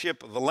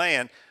ownership of the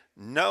land,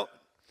 no,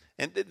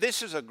 and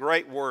this is a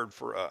great word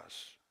for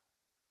us.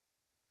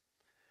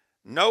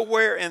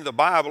 Nowhere in the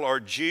Bible are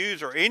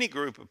Jews or any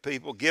group of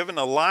people given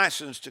a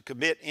license to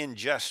commit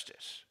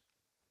injustice.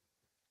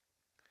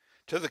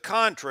 To the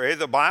contrary,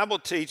 the Bible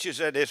teaches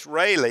that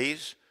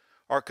Israelis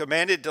are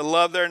commanded to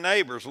love their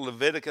neighbors,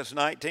 Leviticus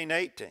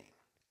 19:18.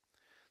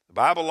 The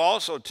Bible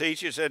also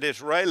teaches that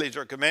Israelis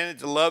are commanded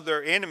to love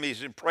their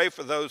enemies and pray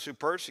for those who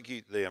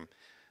persecute them.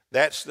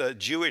 That's the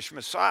Jewish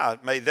Messiah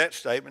made that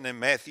statement in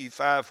Matthew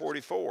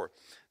 5:44.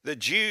 The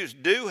Jews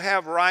do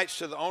have rights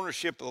to the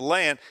ownership of the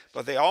land,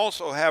 but they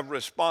also have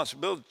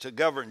responsibility to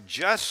govern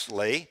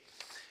justly,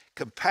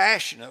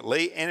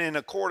 compassionately, and in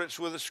accordance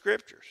with the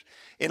Scriptures.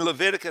 In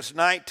Leviticus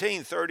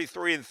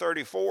 19:33 and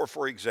 34,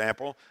 for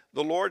example,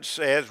 the Lord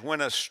says,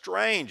 when a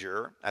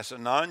stranger, that's a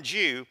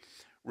non-Jew,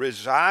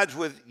 resides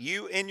with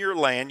you in your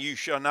land, you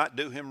shall not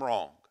do him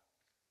wrong.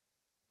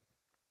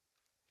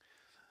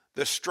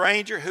 The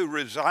stranger who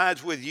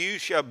resides with you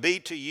shall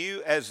be to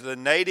you as the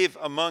native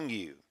among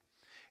you,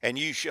 and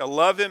you shall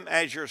love him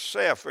as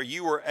yourself, for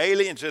you were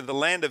aliens in the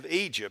land of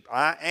Egypt.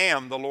 I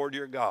am the Lord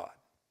your God.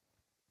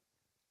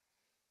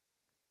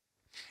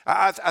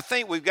 I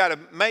think we've got to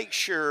make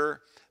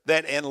sure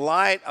that in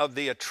light of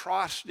the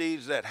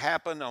atrocities that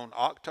happened on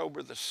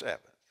October the 7th,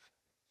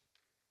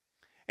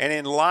 and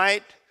in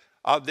light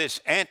of this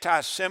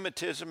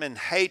anti-Semitism and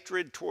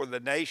hatred toward the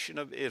nation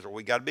of Israel,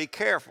 we got to be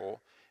careful.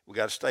 We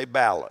got to stay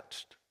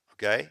balanced,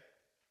 okay?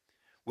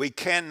 We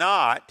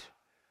cannot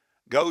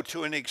go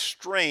to an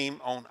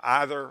extreme on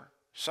either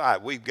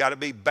side. We've got to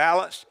be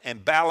balanced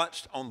and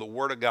balanced on the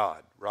Word of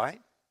God,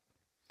 right?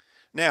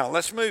 Now,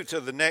 let's move to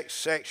the next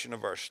section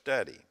of our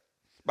study.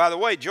 By the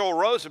way, Joel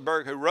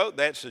Rosenberg, who wrote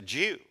that's a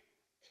Jew.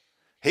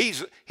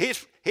 His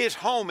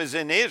home is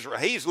in Israel.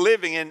 He's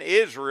living in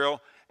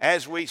Israel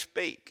as we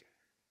speak.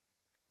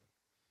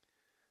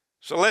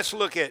 So let's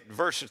look at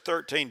verses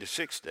 13 to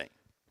 16.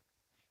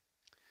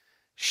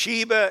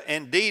 Sheba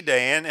and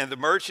Dedan and the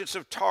merchants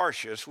of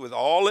Tarshish with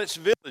all its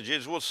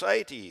villages will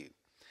say to you,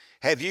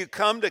 have you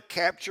come to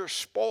capture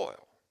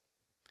spoil?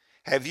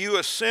 Have you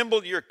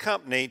assembled your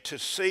company to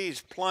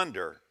seize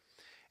plunder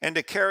and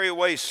to carry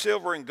away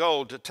silver and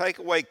gold, to take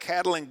away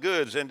cattle and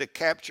goods and to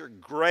capture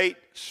great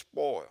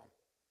spoil?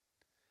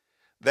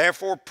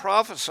 Therefore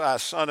prophesy,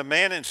 son of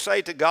man, and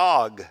say to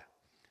Gog,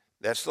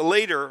 That's the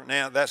leader.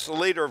 Now, that's the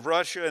leader of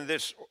Russia and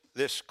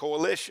this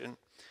coalition.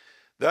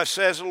 Thus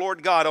says the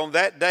Lord God, on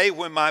that day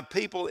when my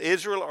people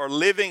Israel are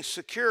living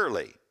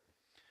securely,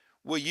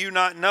 will you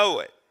not know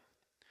it?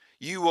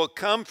 You will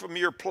come from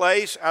your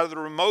place out of the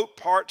remote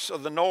parts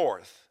of the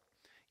north,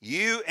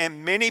 you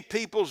and many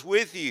peoples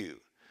with you,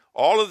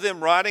 all of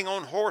them riding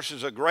on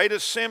horses, a great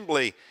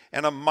assembly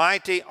and a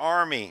mighty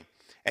army.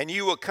 And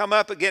you will come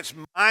up against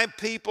my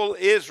people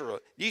Israel.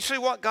 Do you see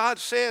what God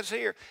says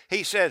here?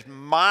 He says,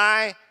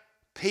 my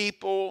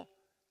people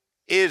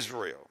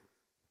Israel.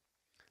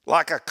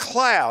 Like a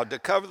cloud to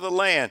cover the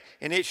land,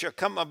 and it shall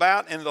come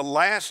about in the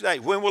last day.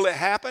 When will it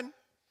happen?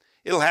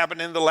 It'll happen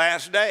in the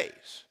last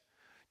days.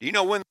 Do you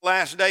know when the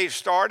last days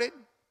started?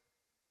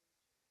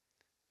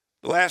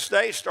 The last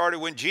days started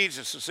when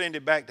Jesus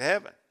ascended back to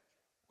heaven,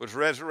 was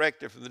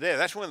resurrected from the dead.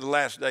 That's when the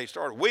last days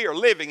started. We are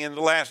living in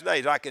the last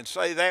days. I can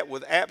say that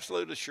with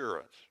absolute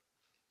assurance.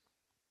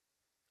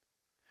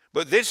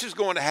 But this is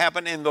going to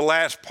happen in the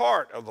last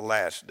part of the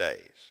last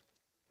days.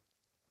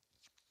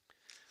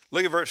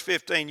 Look at verse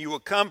 15. You will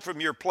come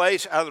from your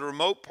place out of the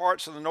remote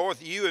parts of the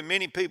north, you and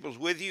many peoples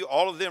with you,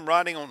 all of them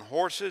riding on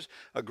horses,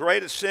 a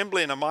great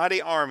assembly and a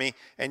mighty army,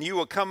 and you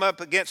will come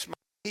up against my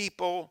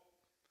people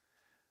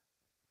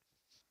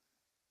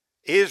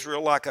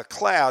Israel like a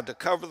cloud to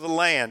cover the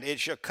land. It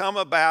shall come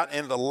about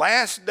in the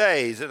last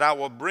days that I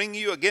will bring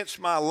you against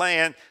my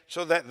land,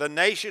 so that the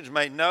nations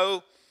may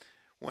know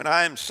when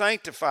I am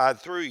sanctified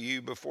through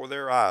you before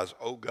their eyes,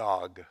 O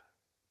Gog.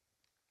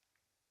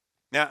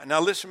 Now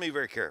listen to me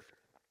very carefully.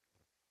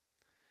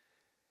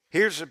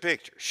 Here's the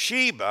picture.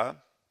 Sheba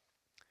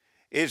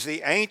is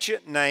the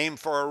ancient name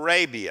for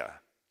Arabia.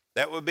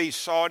 That would be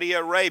Saudi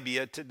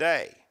Arabia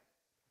today.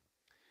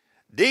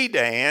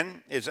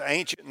 Dedan is an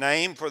ancient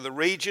name for the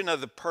region of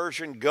the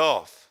Persian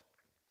Gulf,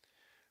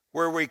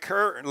 where we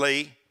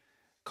currently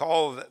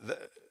call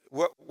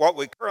what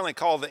we currently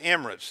call the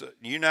Emirates, the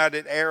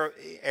United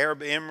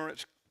Arab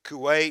Emirates,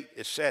 Kuwait,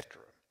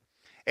 etc.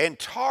 And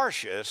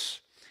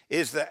Tarshish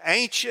is the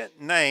ancient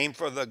name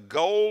for the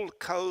Gold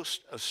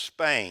Coast of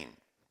Spain.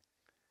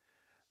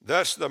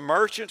 Thus, the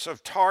merchants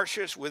of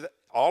Tarshish, with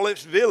all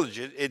its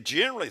villages, it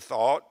generally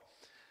thought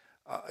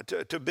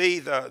to be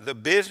the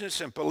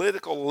business and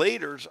political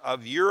leaders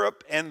of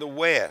Europe and the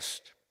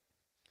West.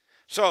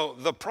 So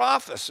the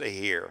prophecy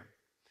here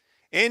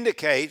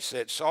indicates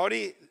that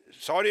Saudi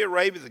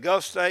Arabia, the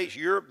Gulf states,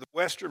 Europe, the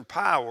Western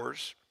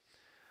powers,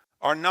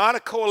 are not a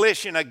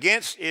coalition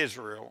against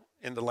Israel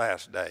in the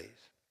last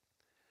days,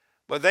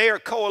 but they are a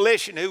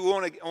coalition who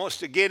wants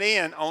to get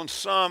in on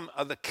some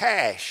of the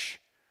cash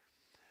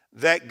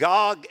that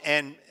Gog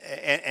and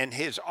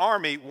his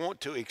army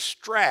want to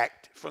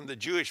extract from the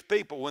Jewish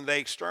people when they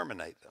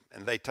exterminate them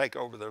and they take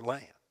over their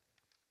land.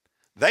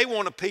 They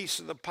want a piece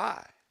of the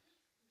pie.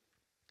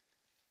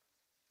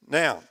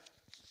 Now,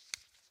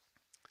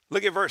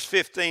 look at verse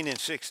 15 and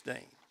 16.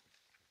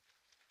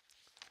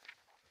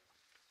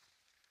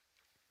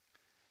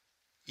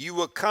 You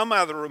will come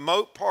out of the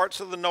remote parts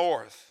of the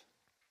north,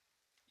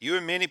 you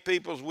and many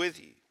peoples with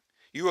you.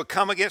 You will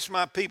come against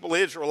my people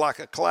Israel like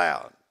a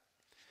cloud.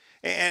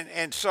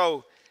 And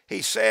so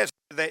he says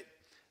that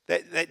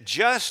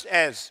just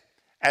as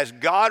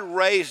God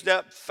raised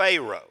up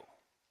Pharaoh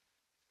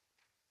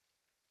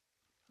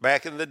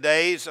back in the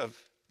days of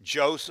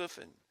Joseph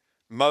and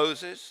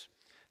Moses,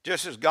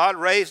 just as God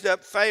raised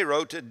up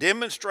Pharaoh to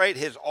demonstrate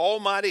his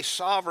almighty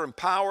sovereign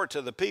power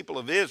to the people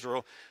of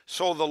Israel,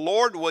 so the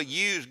Lord will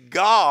use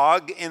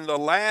Gog in the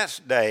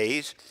last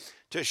days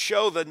to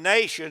show the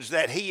nations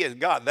that he is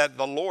God, that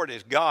the Lord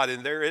is God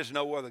and there is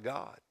no other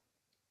God.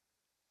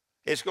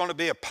 It's going to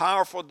be a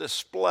powerful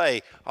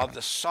display of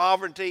the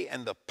sovereignty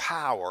and the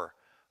power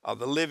of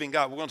the living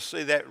God. We're going to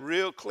see that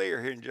real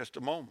clear here in just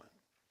a moment.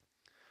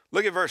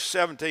 Look at verse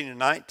 17 and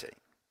 19.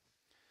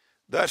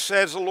 Thus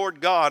says the Lord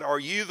God, are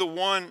you the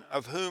one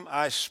of whom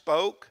I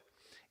spoke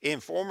in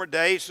former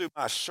days through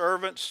my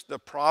servants, the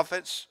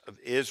prophets of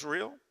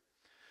Israel,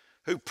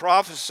 who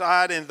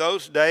prophesied in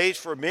those days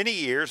for many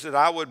years that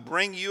I would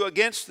bring you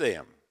against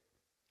them?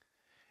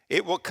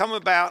 It will come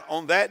about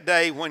on that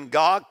day when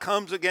God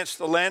comes against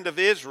the land of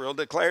Israel,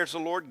 declares the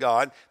Lord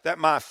God, that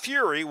my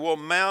fury will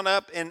mount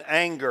up in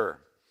anger.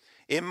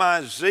 In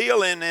my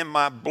zeal and in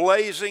my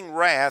blazing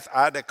wrath,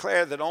 I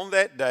declare that on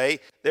that day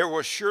there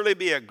will surely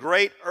be a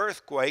great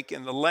earthquake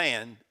in the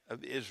land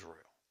of Israel.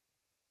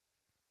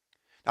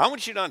 Now, I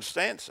want you to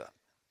understand something.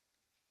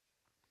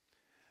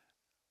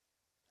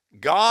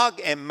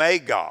 Gog and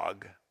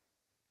Magog,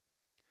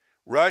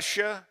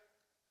 Russia,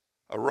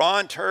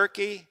 Iran,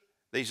 Turkey,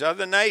 these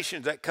other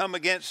nations that come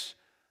against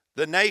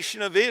the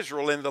nation of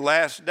Israel in the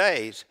last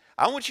days,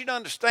 I want you to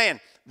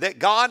understand that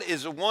God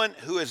is the one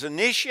who is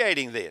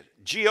initiating this.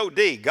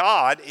 G-O-D,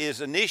 God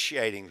is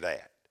initiating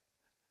that.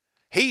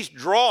 He's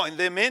drawing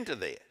them into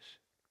this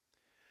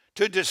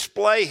to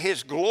display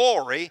his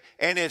glory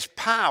and his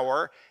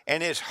power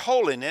and his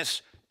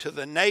holiness to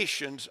the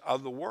nations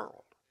of the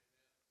world.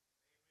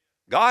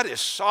 God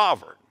is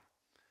sovereign.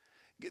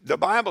 The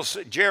Bible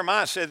said,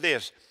 Jeremiah said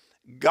this,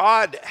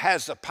 God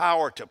has the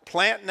power to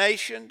plant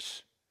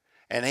nations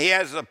and he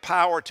has the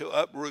power to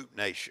uproot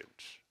nations.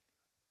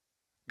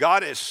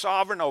 God is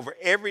sovereign over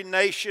every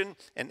nation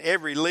and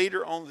every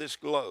leader on this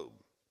globe.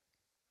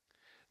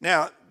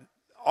 Now,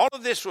 all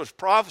of this was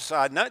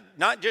prophesied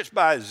not just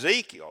by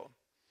Ezekiel,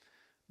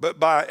 but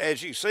by,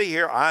 as you see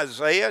here,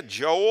 Isaiah,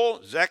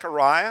 Joel,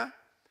 Zechariah.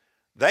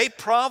 They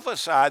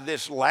prophesied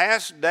this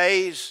last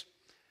days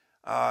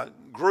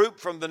group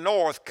from the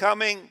north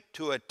coming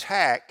to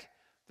attack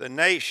the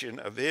nation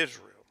of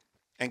Israel.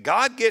 And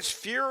God gets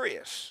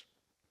furious.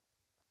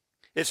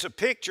 It's a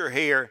picture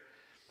here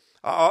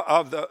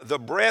of the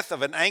breath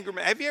of an angry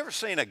man. Have you ever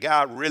seen a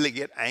guy really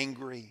get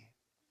angry?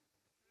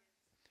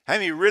 I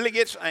mean, he really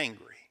gets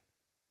angry.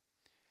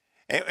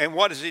 And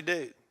what does he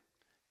do?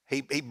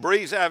 He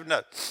breathes out of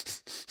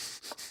nose.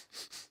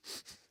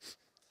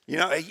 You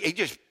know,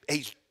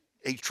 he's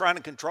trying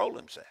to control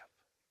himself.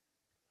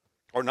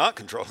 Or not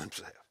control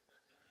himself.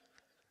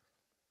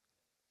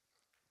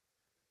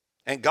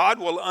 And God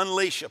will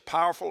unleash a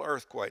powerful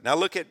earthquake. Now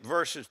look at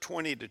verses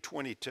 20 to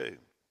 22.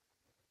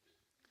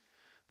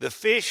 The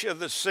fish of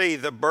the sea,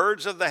 the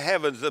birds of the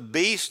heavens, the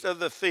beasts of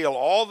the field,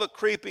 all the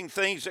creeping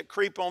things that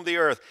creep on the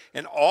earth,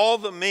 and all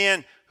the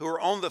men who are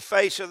on the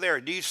face of the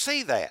earth. Do you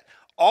see that?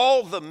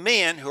 All the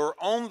men who are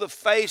on the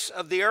face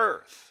of the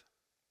earth.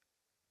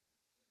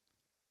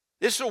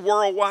 This is a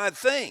worldwide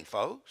thing,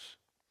 folks.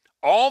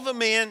 All the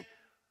men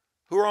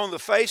who are on the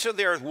face of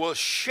the earth will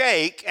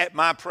shake at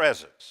my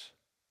presence,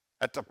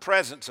 at the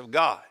presence of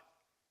God.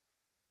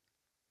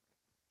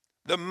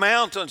 The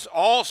mountains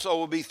also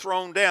will be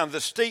thrown down. The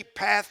steep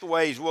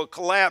pathways will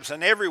collapse,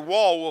 and every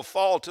wall will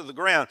fall to the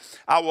ground.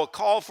 I will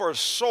call for a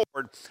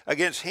sword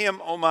against him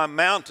on my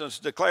mountains,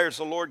 declares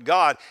the Lord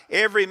God.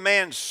 Every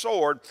man's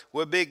sword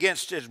will be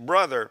against his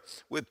brother.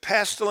 With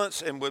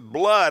pestilence and with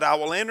blood, I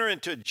will enter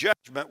into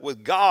judgment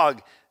with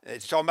Gog.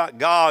 It's talking about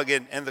Gog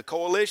and the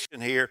coalition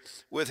here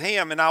with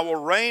him, and I will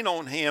rain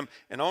on him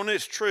and on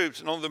his troops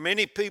and on the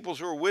many peoples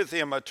who are with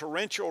him a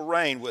torrential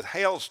rain with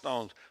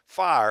hailstones,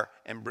 fire,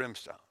 and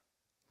brimstone.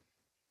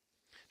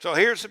 So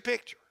here's the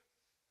picture.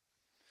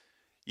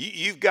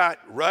 You've got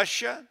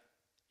Russia,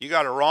 you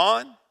got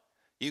Iran,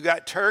 you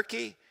got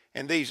Turkey,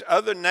 and these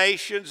other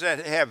nations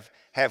that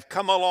have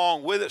come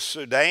along with it,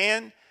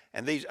 Sudan,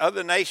 and these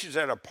other nations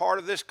that are part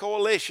of this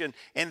coalition,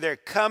 and they're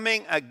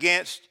coming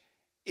against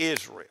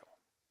Israel.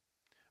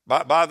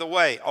 By the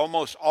way,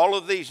 almost all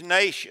of these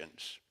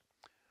nations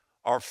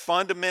are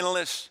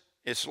fundamentalist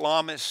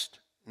Islamist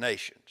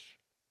nations,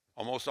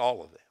 almost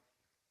all of them.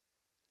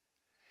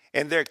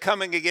 And they're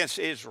coming against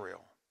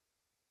Israel.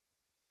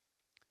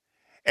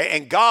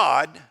 And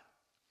God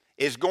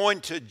is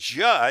going to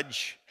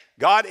judge.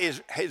 God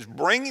is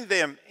bringing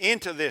them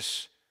into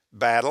this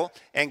battle,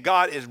 and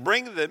God is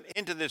bringing them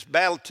into this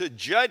battle to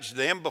judge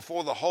them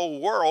before the whole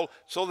world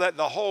so that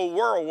the whole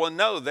world will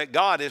know that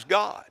God is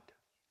God.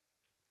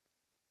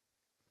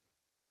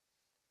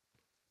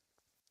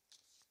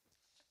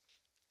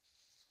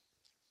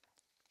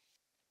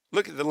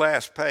 Look at the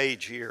last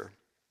page here.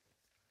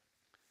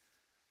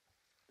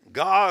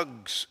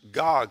 Gog's,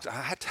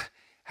 I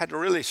had to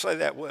really say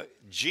that word,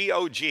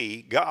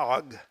 G-O-G,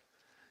 Gog.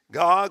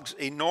 Gog's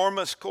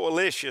enormous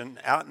coalition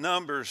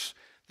outnumbers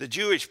the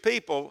Jewish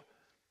people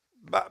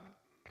by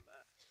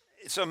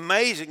it's an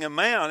amazing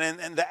amount,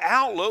 and the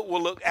outlook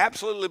will look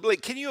absolutely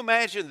bleak. Can you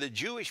imagine the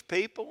Jewish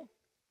people?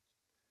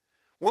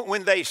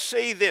 When they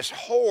see this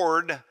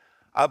horde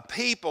of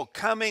people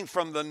coming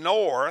from the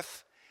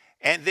north,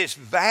 and this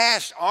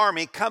vast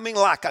army coming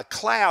like a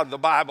cloud, the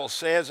Bible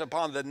says,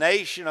 upon the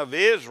nation of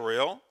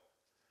Israel.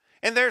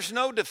 And there's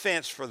no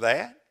defense for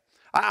that.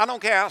 I don't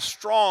care how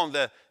strong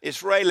the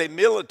Israeli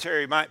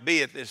military might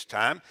be at this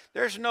time.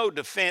 There's no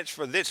defense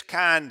for this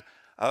kind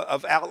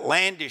of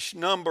outlandish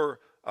number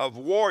of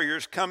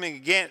warriors coming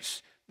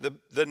against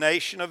the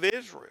nation of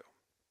Israel.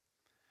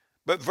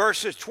 But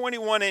verses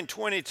 21 and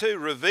 22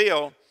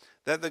 reveal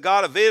that the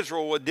God of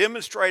Israel will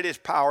demonstrate his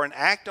power and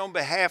act on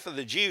behalf of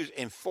the Jews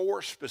in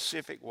 4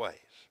 specific ways.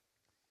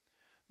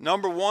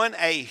 Number one,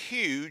 a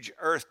huge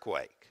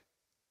earthquake.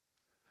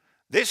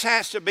 This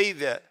has to be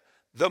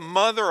the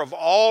mother of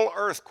all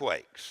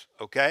earthquakes,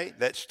 okay?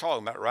 That's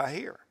talking about right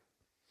here.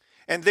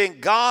 And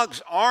then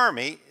Gog's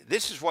army,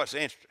 this is what's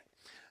interesting.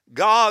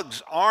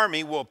 Gog's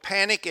army will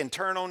panic and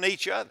turn on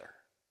each other.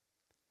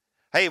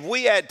 Hey, if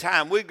we had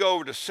time, we'd go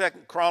over to 2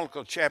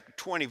 Chronicles chapter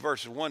 20,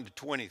 verses 1 to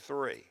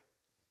 23.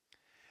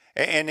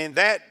 And in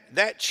that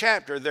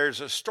chapter, there's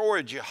a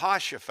story of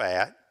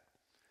Jehoshaphat,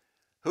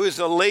 who is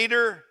the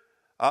leader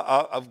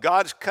of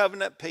God's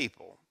covenant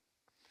people.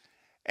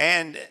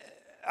 And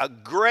a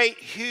great,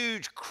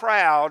 huge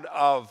crowd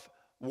of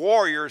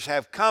warriors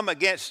have come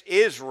against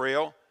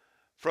Israel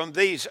from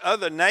these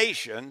other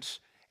nations.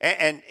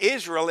 And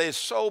Israel is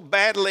so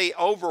badly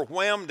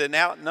overwhelmed and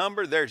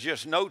outnumbered, there's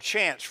just no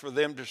chance for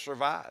them to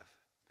survive.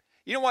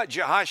 You know what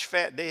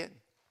Jehoshaphat did?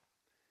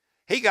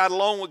 He got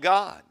along with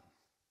God.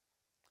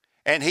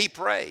 And he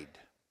prayed.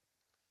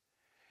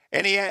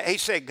 And he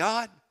said,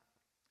 God,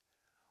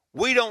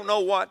 we don't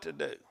know what to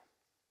do,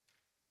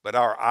 but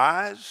our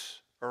eyes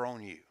are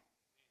on you.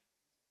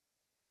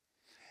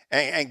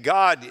 And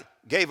God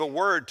gave a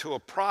word to a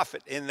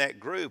prophet in that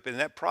group, and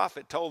that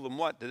prophet told them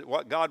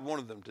what God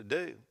wanted them to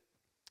do.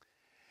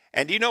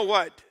 And do you know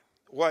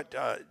what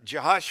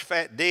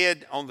Jehoshaphat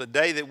did on the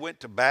day they went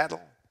to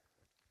battle?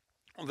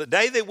 On the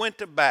day they went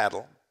to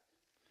battle,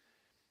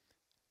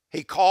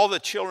 he called the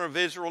children of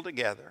Israel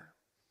together,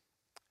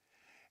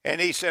 and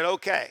he said,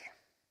 okay,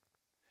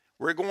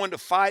 we're going to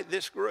fight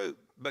this group,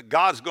 but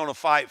God's going to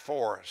fight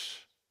for us.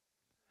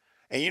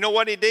 And you know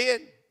what he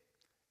did?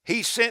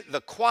 He sent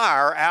the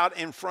choir out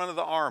in front of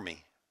the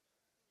army.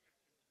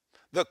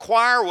 The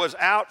choir was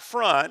out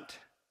front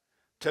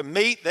to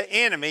meet the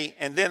enemy,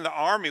 and then the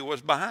army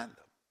was behind them.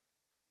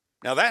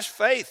 Now that's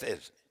faith, isn't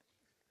it?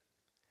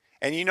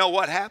 And you know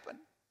what happened?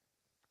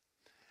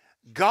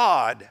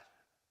 God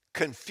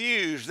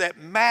confused that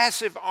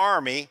massive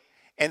army,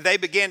 and they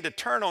began to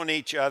turn on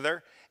each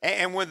other.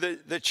 And when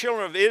the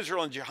children of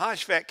Israel and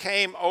Jehoshaphat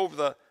came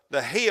over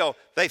the hill,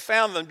 they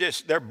found them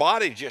their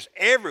bodies just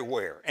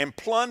everywhere and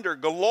plunder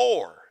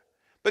galore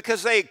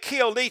because they had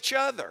killed each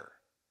other.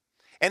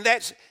 And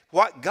that's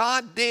what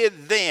God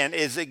did then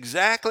is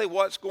exactly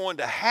what's going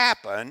to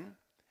happen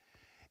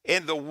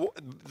in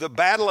the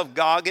battle of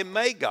Gog and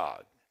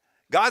Magog.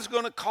 God's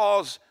going to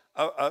cause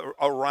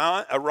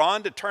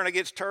Iran to turn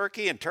against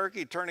Turkey, and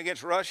Turkey to turn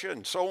against Russia,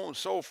 and so on and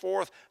so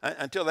forth,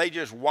 until they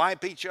just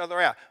wipe each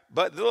other out.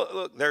 But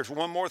look, there's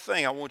one more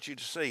thing I want you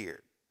to see here.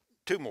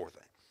 Two more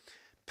things.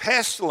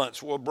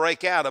 Pestilence will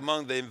break out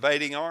among the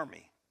invading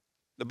army.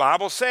 The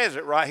Bible says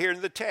it right here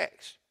in the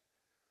text.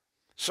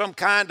 Some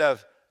kind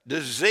of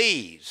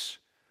disease,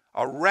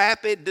 a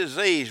rapid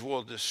disease,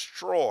 will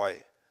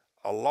destroy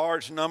a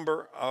large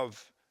number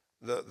of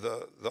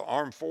the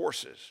armed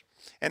forces.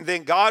 And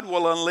then God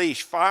will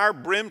unleash fire,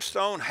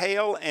 brimstone,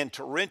 hail, and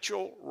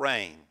torrential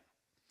rain.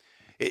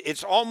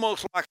 It's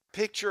almost like a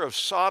picture of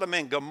Sodom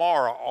and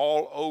Gomorrah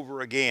all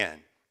over again.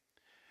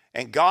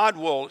 And God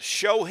will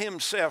show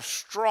himself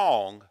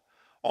strong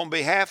on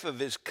behalf of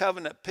his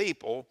covenant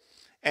people,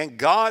 and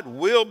God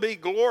will be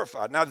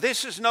glorified. Now,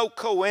 this is no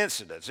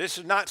coincidence. This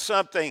is not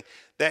something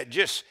that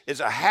just is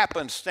a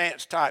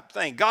happenstance type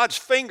thing. God's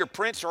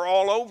fingerprints are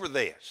all over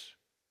this,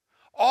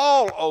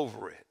 all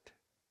over it.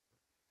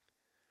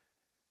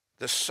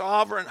 The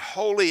sovereign,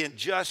 holy, and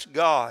just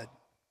God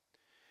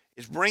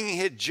is bringing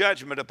his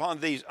judgment upon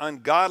these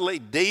ungodly,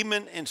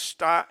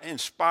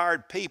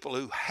 demon-inspired people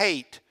who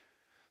hate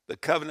the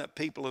covenant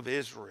people of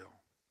Israel.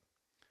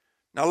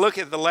 Now look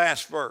at the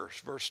last verse,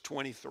 verse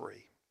 23.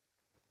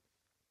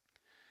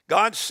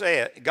 God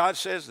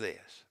says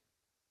this,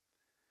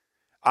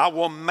 I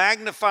will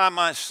magnify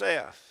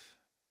myself,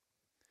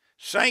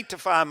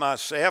 sanctify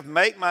myself,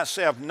 make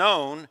myself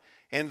known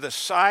in the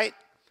sight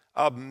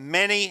of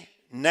many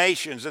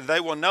nations, and they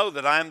will know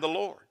that I am the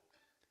Lord.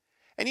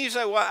 And you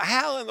say, well,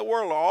 how in the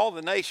world are all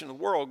the nations of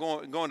the world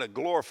going to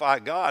glorify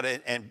God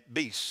and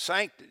be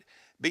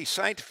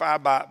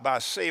sanctified by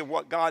seeing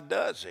what God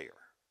does here?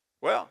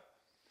 Well,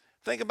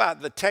 think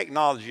about the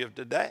technology of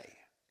today.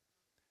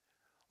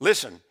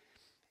 Listen,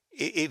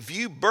 if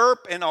you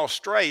burp in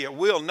Australia,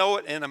 we'll know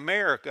it in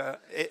America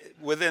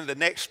within the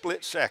next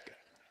split second,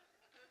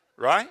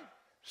 right?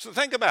 So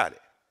think about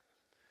it.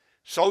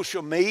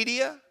 Social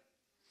media,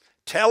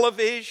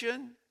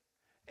 television,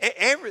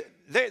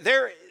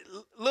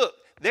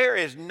 there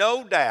is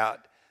no doubt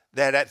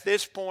that at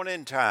this point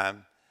in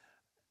time,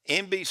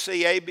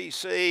 NBC,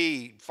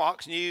 ABC,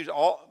 Fox News,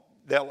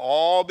 they'll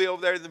all be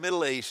over there in the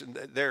Middle East, and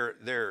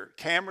their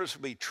cameras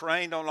will be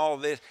trained on all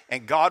of this,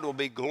 and God will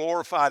be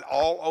glorified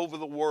all over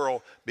the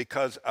world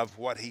because of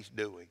what he's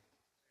doing.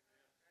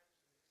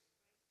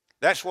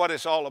 That's what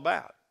it's all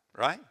about,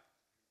 right?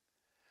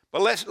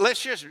 But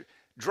let's just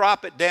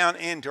drop it down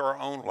into our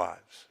own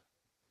lives.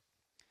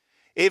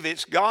 If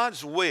it's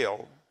God's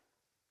will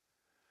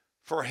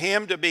for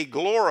him to be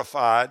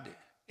glorified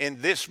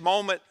in this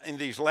moment, in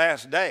these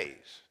last days,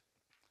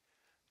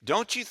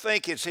 don't you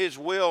think it's his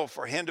will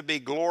for him to be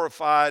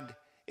glorified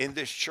in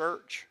this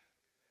church?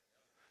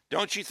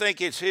 Don't you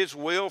think it's his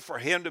will for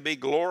him to be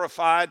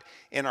glorified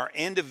in our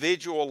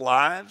individual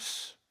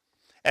lives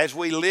as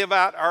we live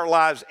out our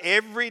lives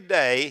every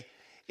day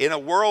in a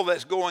world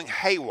that's going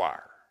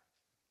haywire?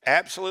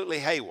 Absolutely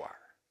haywire.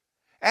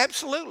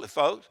 Absolutely,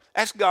 folks.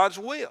 That's God's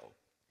will.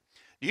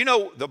 You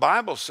know, the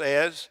Bible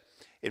says,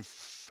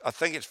 I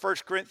think it's 1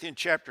 Corinthians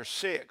chapter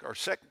 6 or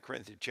 2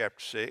 Corinthians chapter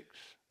 6,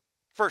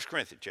 1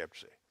 Corinthians chapter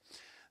 6,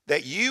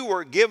 that you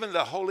were given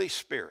the Holy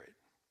Spirit.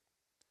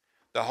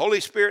 The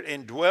Holy Spirit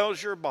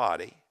indwells your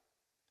body,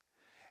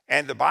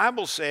 and the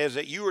Bible says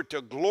that you are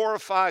to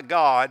glorify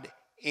God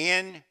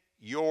in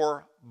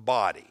your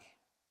body.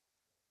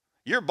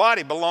 Your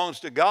body belongs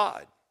to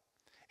God.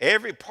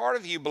 Every part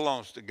of you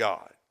belongs to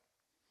God.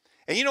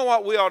 And you know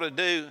what we ought to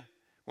do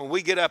when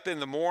we get up in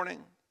the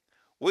morning?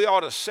 We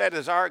ought to set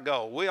as our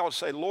goal. We ought to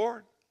say,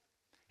 Lord,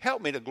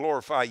 help me to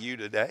glorify you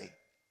today.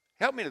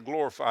 Help me to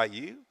glorify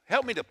you.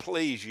 Help me to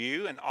please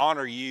you and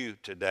honor you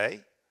today.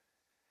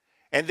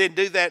 And then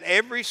do that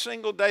every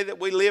single day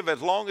that we live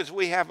as long as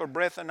we have a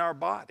breath in our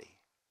body.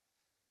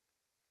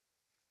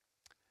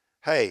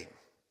 Hey,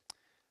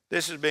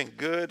 This has been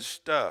good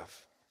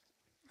stuff.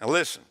 Now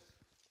listen,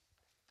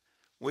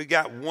 we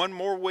got one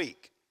more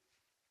week.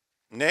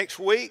 Next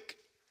week,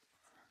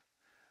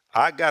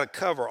 I got to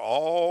cover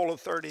all of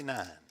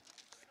 39.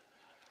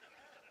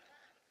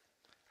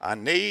 I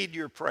need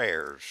your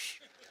prayers.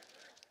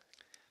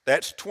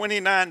 That's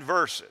 29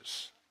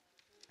 verses.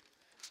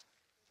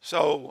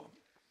 So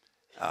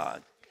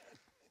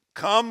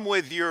come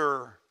with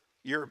your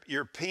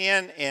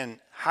pen in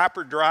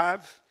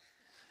hyperdrive,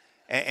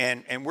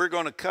 and we're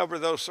going to cover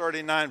those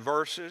 39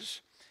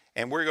 verses,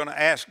 and we're going to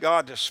ask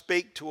God to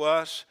speak to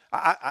us.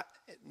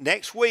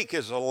 Next week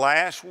is the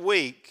last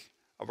week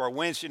of our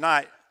Wednesday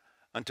night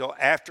until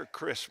after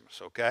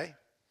Christmas, okay?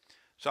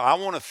 So I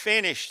want to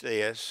finish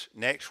this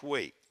next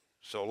week.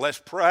 So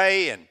let's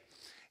pray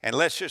and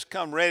let's just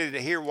come ready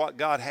to hear what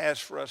God has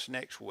for us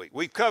next week.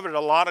 We've covered a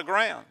lot of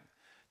ground.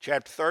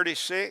 Chapter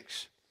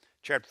 36,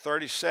 chapter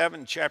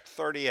 37, chapter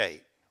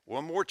 38.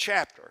 One more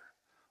chapter.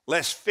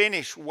 Let's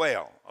finish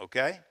well,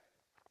 okay?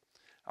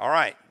 All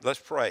right, let's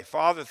pray.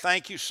 Father,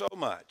 thank you so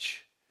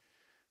much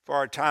for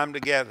our time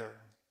together.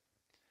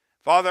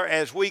 Father,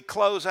 as we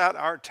close out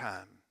our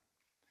time,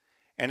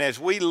 and as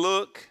we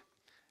look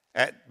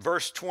at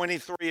verse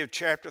 23 of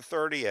chapter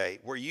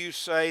 38, where you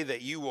say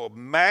that you will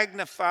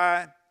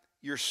magnify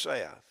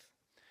yourself,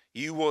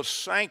 you will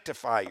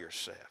sanctify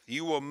yourself,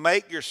 you will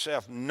make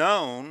yourself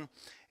known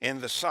in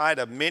the sight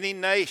of many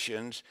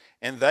nations,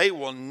 and they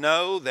will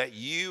know that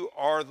you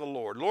are the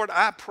Lord. Lord,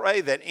 I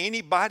pray that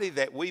anybody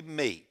that we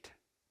meet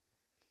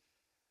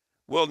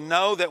will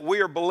know that we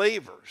are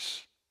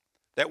believers,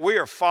 that we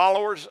are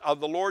followers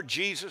of the Lord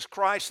Jesus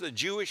Christ, the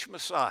Jewish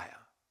Messiah.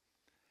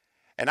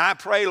 And I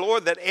pray,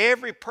 Lord, that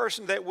every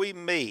person that we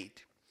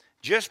meet,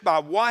 just by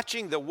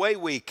watching the way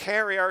we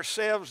carry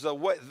ourselves,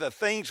 the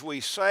things we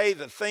say,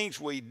 the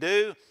things we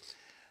do,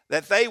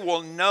 that they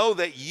will know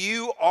that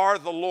you are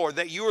the Lord,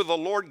 that you are the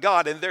Lord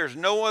God, and there's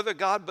no other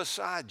God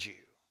beside you.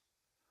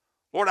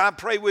 Lord, I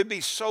pray we'd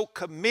be so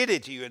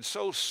committed to you and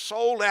so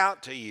sold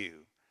out to you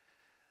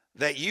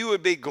that you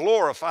would be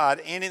glorified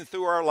in and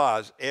through our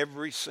lives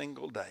every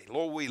single day.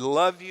 Lord, we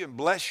love you and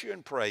bless you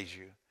and praise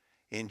you.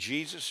 In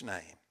Jesus'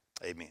 name,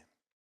 amen.